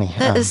very funny.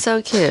 That is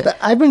so cute. But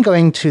I've been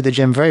going to the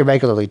gym very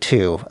regularly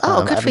too.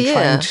 Oh, good I've for been you.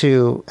 Trying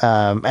to,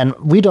 and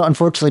we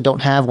unfortunately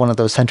don't have one of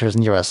those centers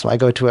near us, so I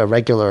go to a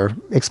regular,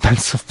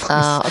 expensive place.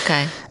 Oh,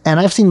 okay. And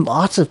I've seen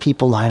lots of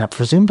people line up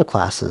for Zumba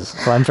classes,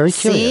 so I'm very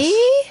curious.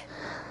 See?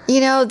 You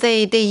know,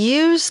 they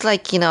use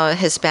like, you know,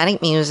 Hispanic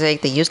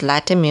music, they use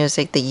Latin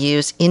music, they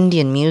use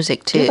Indian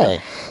music too. Do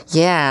they?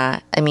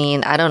 Yeah. I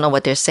mean, I don't know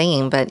what they're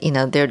saying, but you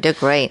know, they're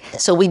great.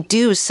 So we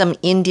do some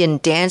Indian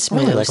dance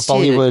moves Really, like a too.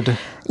 Bollywood.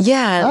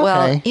 Yeah,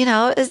 well, Okay. you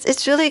know,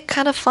 it's really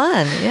kind of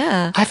fun.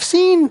 Yeah. I've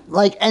seen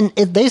like, and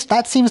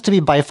that seems to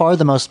be by far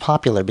the most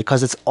popular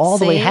because it's all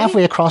the way See?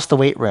 halfway across the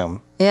weight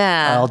room.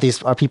 Yeah. All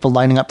these are people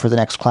lining up for the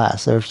next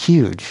class. They're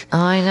huge. Oh,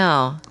 I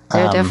know.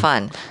 They're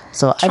fun.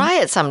 So Try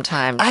it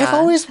sometime.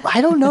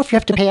 I don't know if you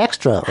have to pay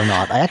extra or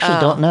not. I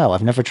actually don't know.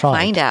 I've never tried.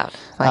 Find out.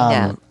 Find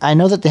out. I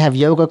know that they have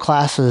yoga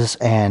classes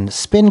and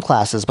spin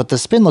classes, but the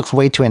spin looks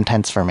way too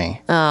intense for me.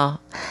 Oh,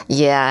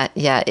 yeah.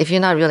 If you're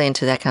not really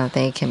into that kind of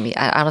thing, it can be.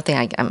 I don't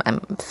think I'm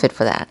fit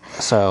for that.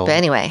 So, But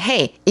anyway,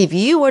 hey, if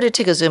you were to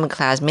take a Zumba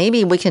class,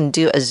 maybe we can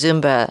do a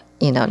Zumba,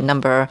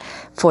 number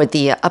for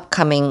the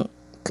upcoming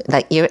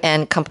like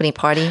year-end company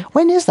party.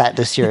 when is that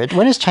this year?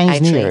 When is Chinese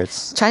New Year?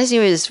 Chinese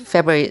New Year is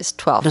February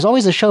 12th. There's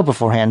always a show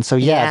beforehand, so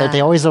Yeah. they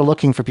always are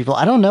looking for people.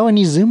 I don't know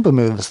any Zumba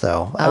moves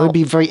though. I would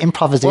be very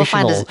improvisational. We'll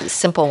find the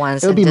simple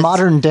ones. It would and be just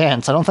modern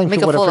dance. I don't think make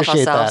people a would fool of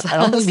appreciate that. ourselves I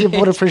don't on think people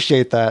would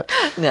appreciate that.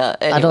 No,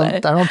 I anyway.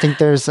 don't think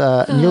there's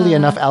nearly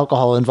enough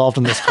alcohol involved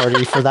in this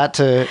party for that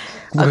to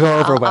go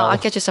over well. I'll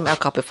get you some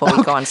alcohol before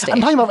we go on stage.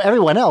 I'm talking about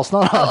everyone else,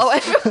 not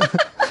us.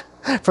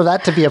 For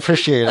that to be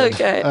appreciated.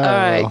 Okay, all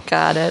right,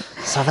 got it.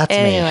 So that's me.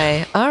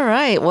 Anyway, all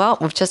right. Well,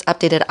 we've just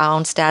updated our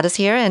own status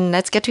here, and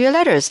let's get to your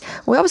letters.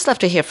 We always love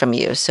to hear from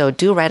you, so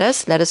do write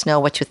us. Let us know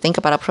what you think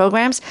about our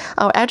programs.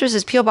 Our address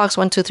is PO Box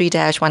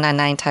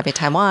 123-199 Taipei,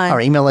 Taiwan.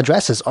 Our email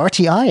address is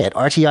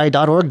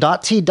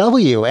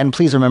rti@rti.org.tw. And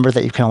please remember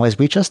that you can always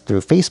reach us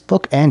through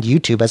Facebook and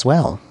YouTube as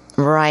well.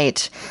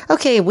 Right.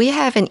 Okay, we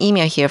have an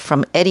email here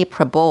from Eddie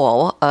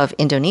Prabowo of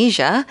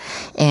Indonesia,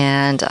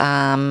 and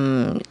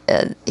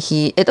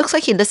it looks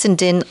like he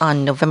listened in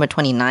on November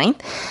 29th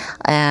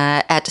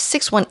at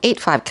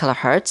 6185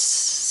 kilohertz.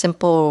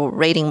 Simple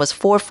rating was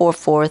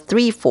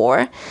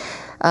 44434.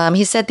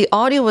 He said the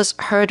audio was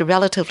heard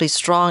relatively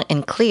strong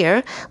and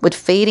clear, with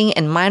fading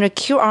and minor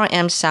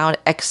QRM sound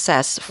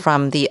excess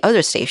from the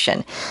other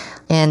station.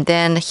 And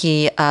then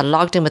he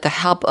logged in with the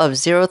help of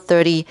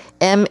 030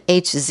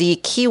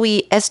 MHZ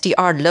Kiwi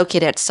SDR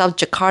located at South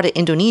Jakarta,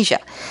 Indonesia,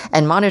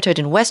 and monitored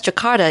in West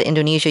Jakarta,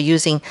 Indonesia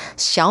using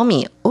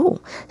Xiaomi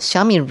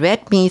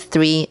Redmi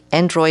 3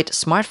 Android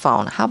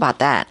smartphone. How about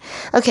that?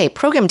 Okay,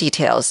 program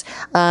details.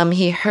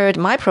 He heard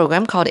my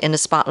program called In the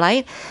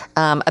Spotlight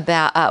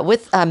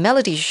with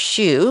Melody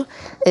Xu.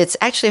 It's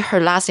actually her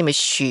last name is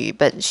Xu,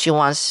 but she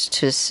wants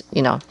to,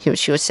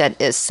 she said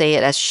say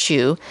it as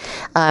Xu.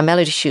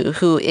 Melody Xu,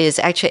 who is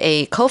actually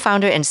a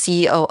co-founder and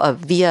CEO of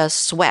Via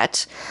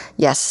Sweat.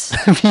 Yes.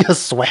 Via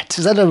Sweat.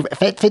 Is that a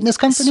fitness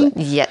company?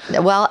 Yeah.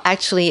 Well,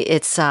 actually,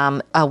 it's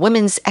a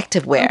women's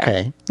activewear.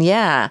 Okay.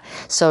 Yeah.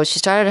 So she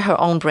started her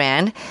own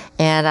brand.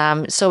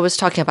 And so it was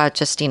talking about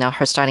just,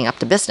 her starting up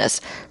the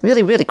business.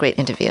 Really, really great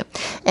interview.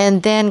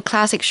 And then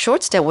classic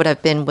shorts that would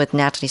have been with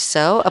Natalie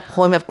So, A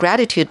Poem of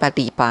Gratitude by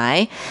Li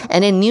Bai,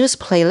 and a news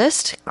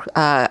playlist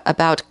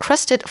about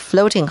crusted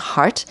floating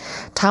heart,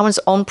 Taiwan's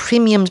own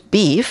premium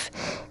beef,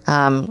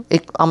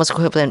 almost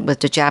equivalent with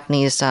the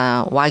Japanese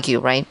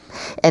Wagyu, right?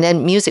 And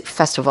then music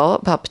festival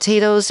about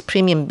potatoes,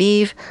 premium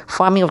beef,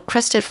 farming of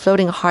crested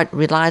floating heart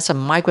relies on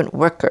migrant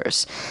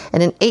workers.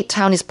 And then 8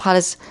 Taiwanese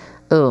pilots,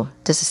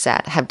 this is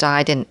sad, have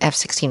died in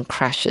F-16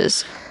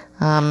 crashes.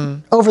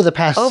 Over the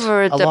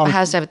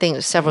past, I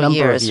think, several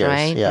years,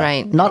 right? Yeah.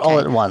 Right. Not all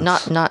at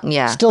once.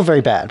 Yeah. Still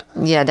very bad.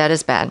 Yeah, that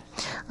is bad.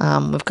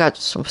 We've got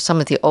some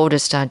of the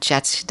oldest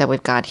jets that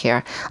we've got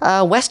here.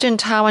 Western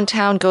Taiwan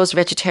town goes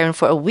vegetarian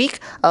for a week.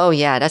 Oh,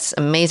 yeah, that's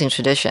amazing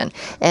tradition.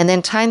 And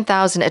then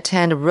 10,000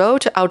 attend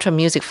Road to Ultra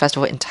Music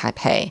Festival in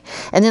Taipei.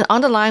 And then on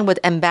the line with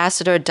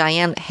Ambassador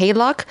Diane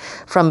Haylock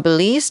from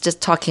Belize,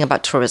 just talking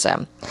about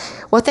tourism.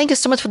 Well, thank you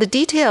so much for the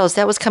details.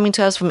 That was coming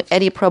to us from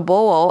Eddie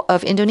Prabowo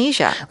of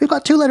Indonesia. We've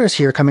got 2 letters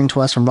here coming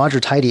to us from Roger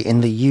Tidy in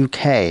the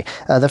UK.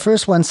 The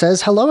first one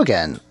says, hello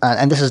again.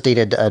 And this is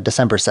dated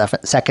December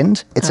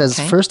 2nd. It says,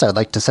 first, I would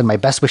like to send my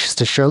best wishes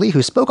to Shirley,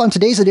 who spoke on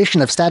today's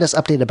edition of Status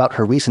Update about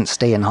her recent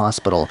stay in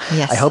hospital.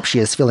 Yes. I hope she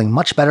is feeling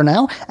much better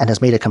now and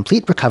has made a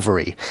complete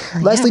recovery.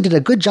 Leslie did a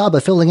good job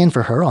of filling in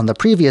for her on the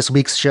previous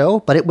week's show,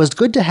 but it was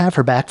good to have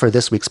her back for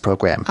this week's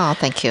program. Oh,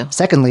 thank you.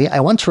 Secondly, I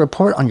want to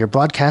report on your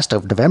broadcast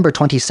of November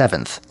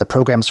 27th. The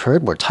programs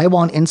heard were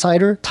Taiwan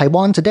Insider,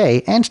 Taiwan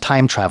Today, and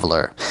Time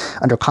Traveler.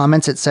 Under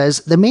comments, it says,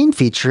 the main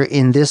feature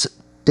in this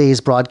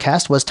day's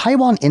broadcast was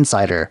Taiwan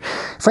Insider.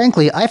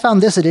 Frankly, I found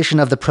this edition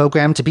of the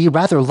program to be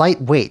rather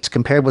lightweight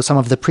compared with some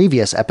of the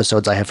previous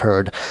episodes I have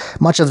heard.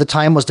 Much of the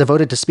time was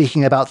devoted to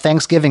speaking about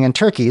Thanksgiving and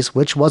turkeys,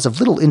 which was of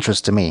little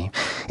interest to me.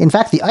 In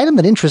fact, the item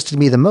that interested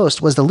me the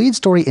most was the lead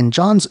story in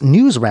John's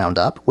News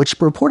Roundup, which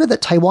reported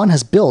that Taiwan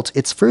has built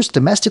its first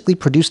domestically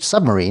produced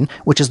submarine,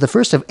 which is the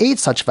first of 8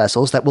 such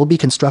vessels that will be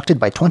constructed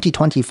by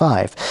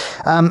 2025.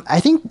 I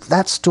think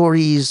that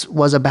story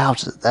was about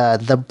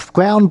the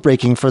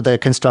groundbreaking for the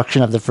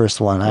construction of the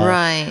first one.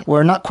 Right.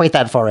 We're not quite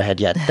that far ahead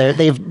yet.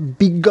 They've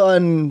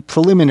begun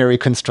preliminary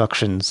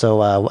construction,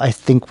 so I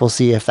think we'll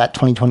see if that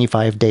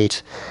 2025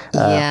 date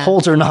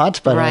holds or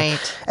not. But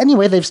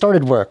anyway, they've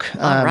started work.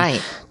 All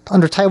right.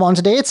 Under Taiwan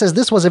Today, it says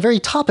this was a very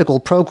topical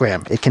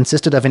program. It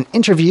consisted of an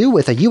interview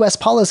with a U.S.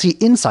 policy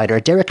insider,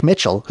 Derek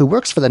Mitchell, who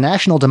works for the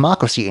National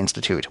Democracy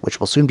Institute, which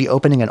will soon be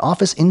opening an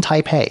office in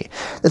Taipei.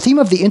 The theme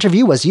of the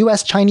interview was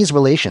U.S.-Chinese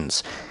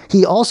relations.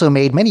 He also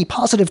made many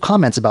positive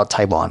comments about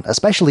Taiwan,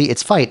 especially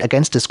its fight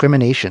against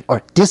discrimination,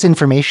 or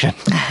disinformation.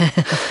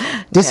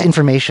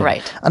 Disinformation.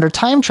 Right. Under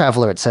Time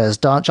Traveler, it says,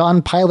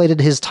 John piloted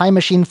his time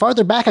machine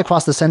farther back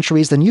across the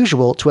centuries than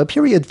usual to a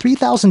period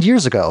 3,000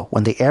 years ago,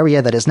 when the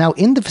area that is now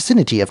in the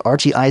vicinity of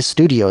RTI's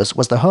studios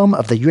was the home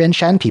of the Yuan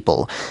Shan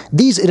people.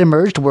 These, it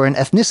emerged, were an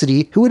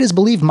ethnicity who it is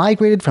believed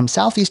migrated from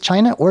Southeast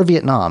China or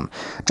Vietnam.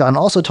 John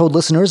also told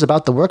listeners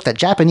about the work that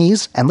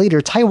Japanese and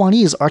later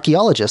Taiwanese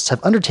archaeologists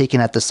have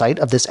undertaken at the site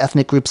of this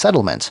ethnic group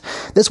settlement.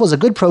 This was a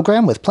good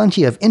program with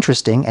plenty of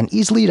interesting and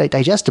easily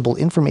digestible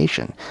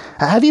information.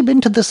 Have you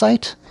been to the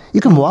site? You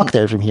can walk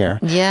there from here.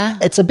 Yeah.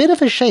 It's a bit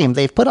of a shame.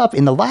 They've put up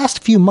in the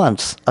last few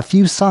months a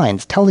few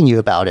signs telling you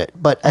about it,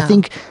 but I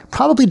think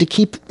probably to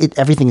keep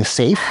everything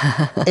safe,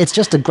 it's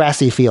just a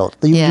grassy field.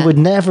 You would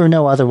never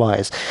know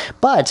otherwise.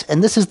 But,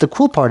 and this is the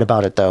cool part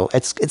about it though,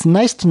 it's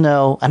nice to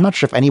know, I'm not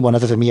sure if anyone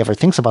other than me ever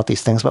thinks about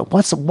these things, but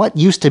what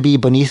used to be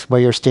beneath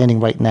where you're standing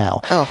right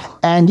now. Oh.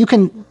 And you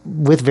can,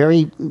 with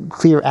very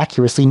clear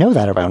accuracy, know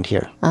that around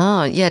here.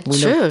 Oh, yeah,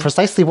 We true. know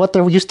precisely what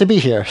there used to be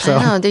here. So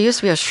I know, there used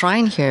to be a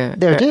shrine here.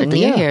 There did,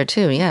 near yeah. here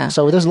too, yeah.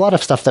 So there's a lot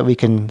of stuff that we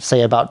can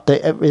say about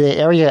the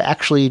area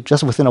actually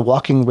just within a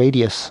walking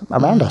radius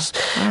around us.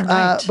 All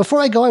right. Before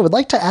I go, I would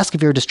like to ask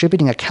if you're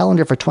distributing a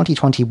calendar for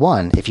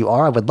 2021. If you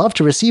are, I would love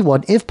to receive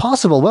one if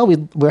possible. Well,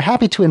 we're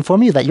happy to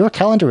inform you that your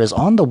calendar is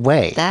on the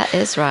way. That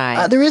is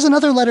right. There is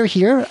another letter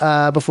here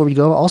before we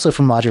go, also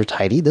from Roger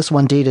Tidy. This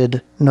one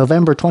dated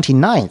November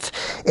 29th.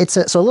 It's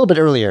so a little bit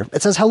earlier.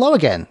 It says, hello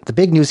again. The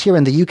big news here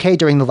in the UK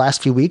during the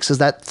last few weeks is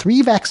that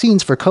 3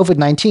 vaccines for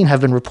COVID-19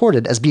 have been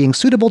reported as being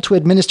suitable to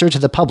administer to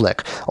the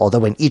public,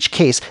 although in each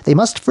case, they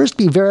must first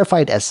be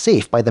verified as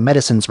safe by the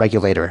medicines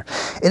regulator.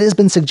 It has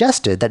been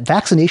suggested that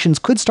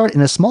vaccinations could start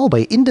in a small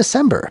way in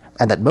December,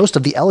 and that most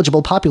of the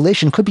eligible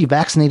population could be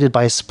vaccinated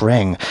by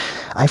spring.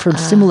 I've heard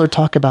similar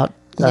talk about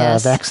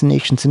Yes.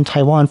 vaccinations in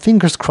Taiwan.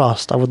 Fingers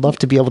crossed. I would love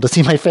to be able to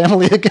see my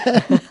family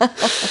again.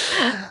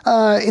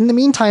 In the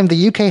meantime,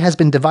 the UK has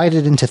been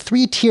divided into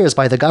 3 tiers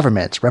by the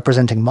government,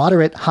 representing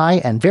moderate,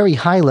 high, and very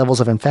high levels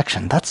of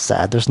infection. That's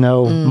sad. There's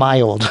no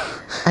mild.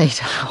 I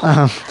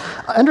know.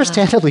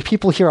 Understandably,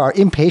 people here are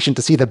impatient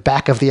to see the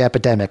back of the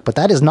epidemic, but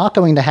that is not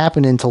going to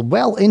happen until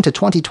well into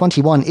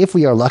 2021 if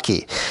we are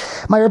lucky.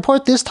 My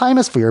report this time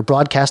is for your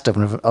broadcast of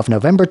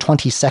November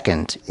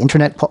 22nd.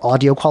 Internet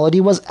audio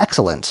quality was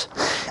excellent.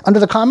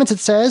 Under the comments, it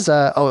says,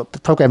 the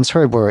programs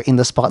heard were In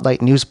the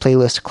Spotlight News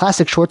Playlist,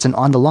 Classic Shorts, and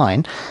On the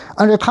Line.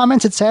 Under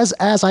comments, it says,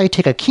 as I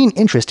take a keen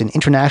interest in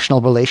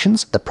international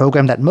relations, the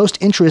program that most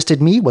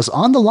interested me was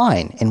On the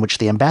Line, in which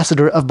the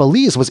ambassador of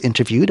Belize was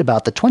interviewed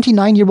about the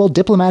 29-year-old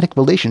diplomatic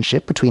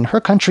relationship between her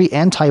country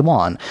and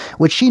Taiwan,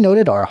 which she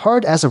noted are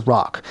hard as a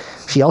rock.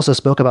 She also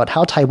spoke about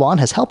how Taiwan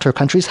has helped her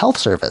country's health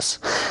service.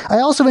 I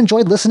also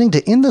enjoyed listening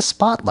to In the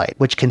Spotlight,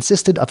 which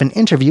consisted of an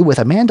interview with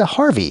Amanda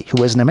Harvey,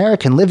 who is an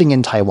American living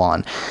in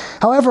Taiwan.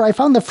 However, I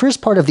found the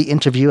first part of the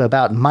interview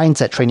about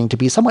mindset training to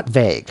be somewhat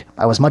vague.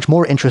 I was much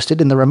more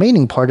interested in the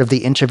remaining part of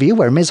the interview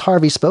where Ms.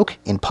 Harvey spoke,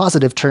 in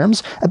positive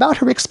terms, about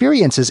her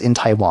experiences in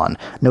Taiwan,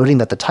 noting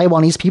that the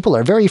Taiwanese people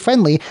are very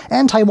friendly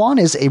and Taiwan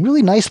is a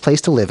really nice place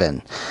to live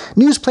in.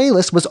 News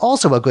Playlist was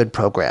also a good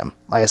program.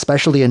 I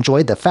especially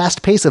enjoyed the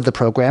fast pace of the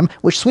program,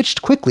 which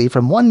switched quickly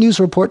from one news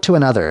report to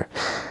another.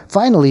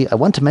 Finally, I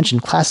want to mention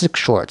Classic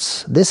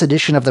Shorts. This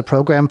edition of the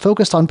program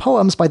focused on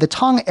poems by the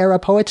Tang-era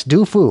poet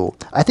Du Fu.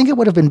 I think it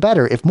would have been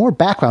better if more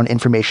background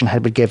information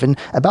had been given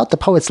about the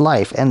poet's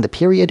life and the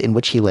period in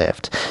which he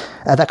lived.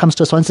 That comes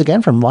to us once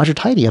again from Roger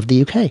Tidy of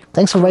the UK.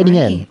 Thanks for writing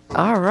in.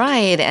 All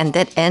right, and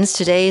that ends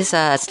today's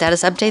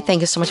status update.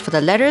 Thank you so much for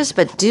the letters,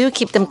 but do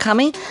keep them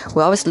coming.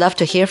 We always love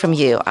to hear from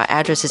you. Our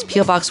address is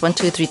PO Box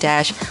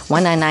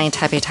 123-199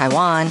 Taipei,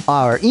 Taiwan.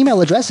 Our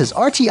email address is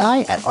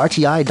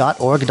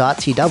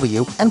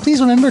rti@rti.org.tw, and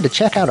please remember to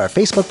check out our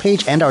Facebook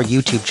page and our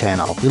YouTube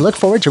channel. We look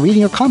forward to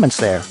reading your comments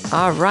there.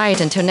 All right,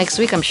 until next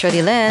week, I'm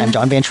Shirley Lin. I'm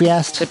John Van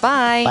Trieste.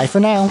 Goodbye. Bye for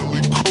now.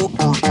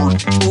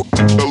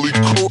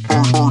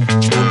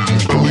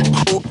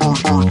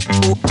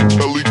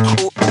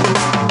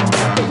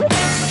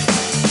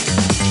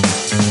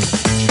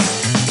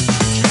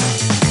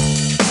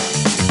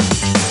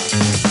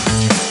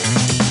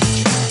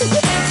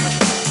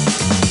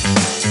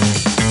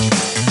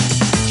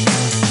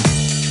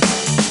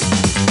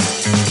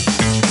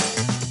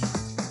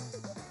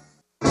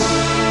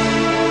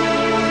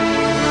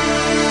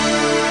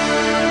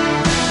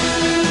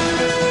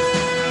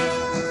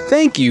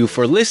 Thank you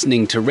for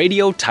listening to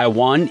Radio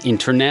Taiwan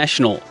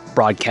International,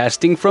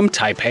 broadcasting from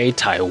Taipei,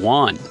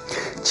 Taiwan.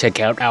 Check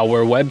out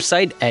our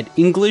website at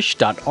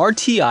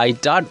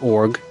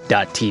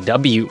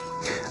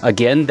english.rti.org.tw.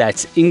 Again,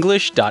 that's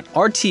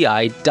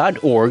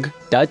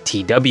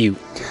english.rti.org.tw.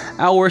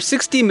 Our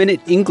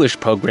 60-minute English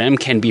program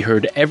can be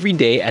heard every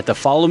day at the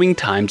following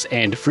times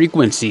and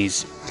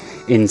frequencies.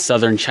 In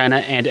southern China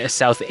and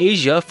South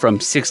Asia from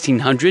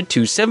 1600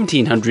 to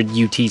 1700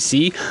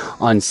 UTC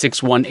on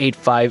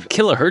 6185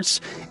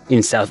 kHz.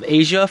 In South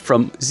Asia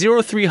from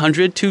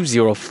 0300 to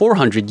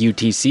 0400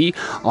 UTC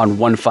on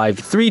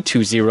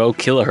 15320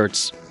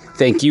 kHz.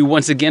 Thank you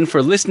once again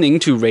for listening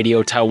to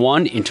Radio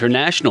Taiwan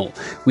International.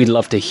 We'd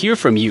love to hear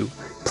from you.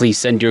 Please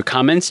send your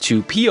comments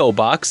to PO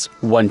Box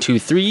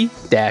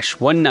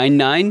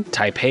 123-199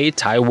 Taipei,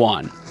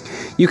 Taiwan.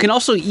 You can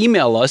also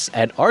email us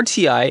at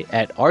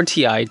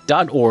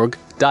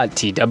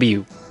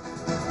rti@rti.org.tw.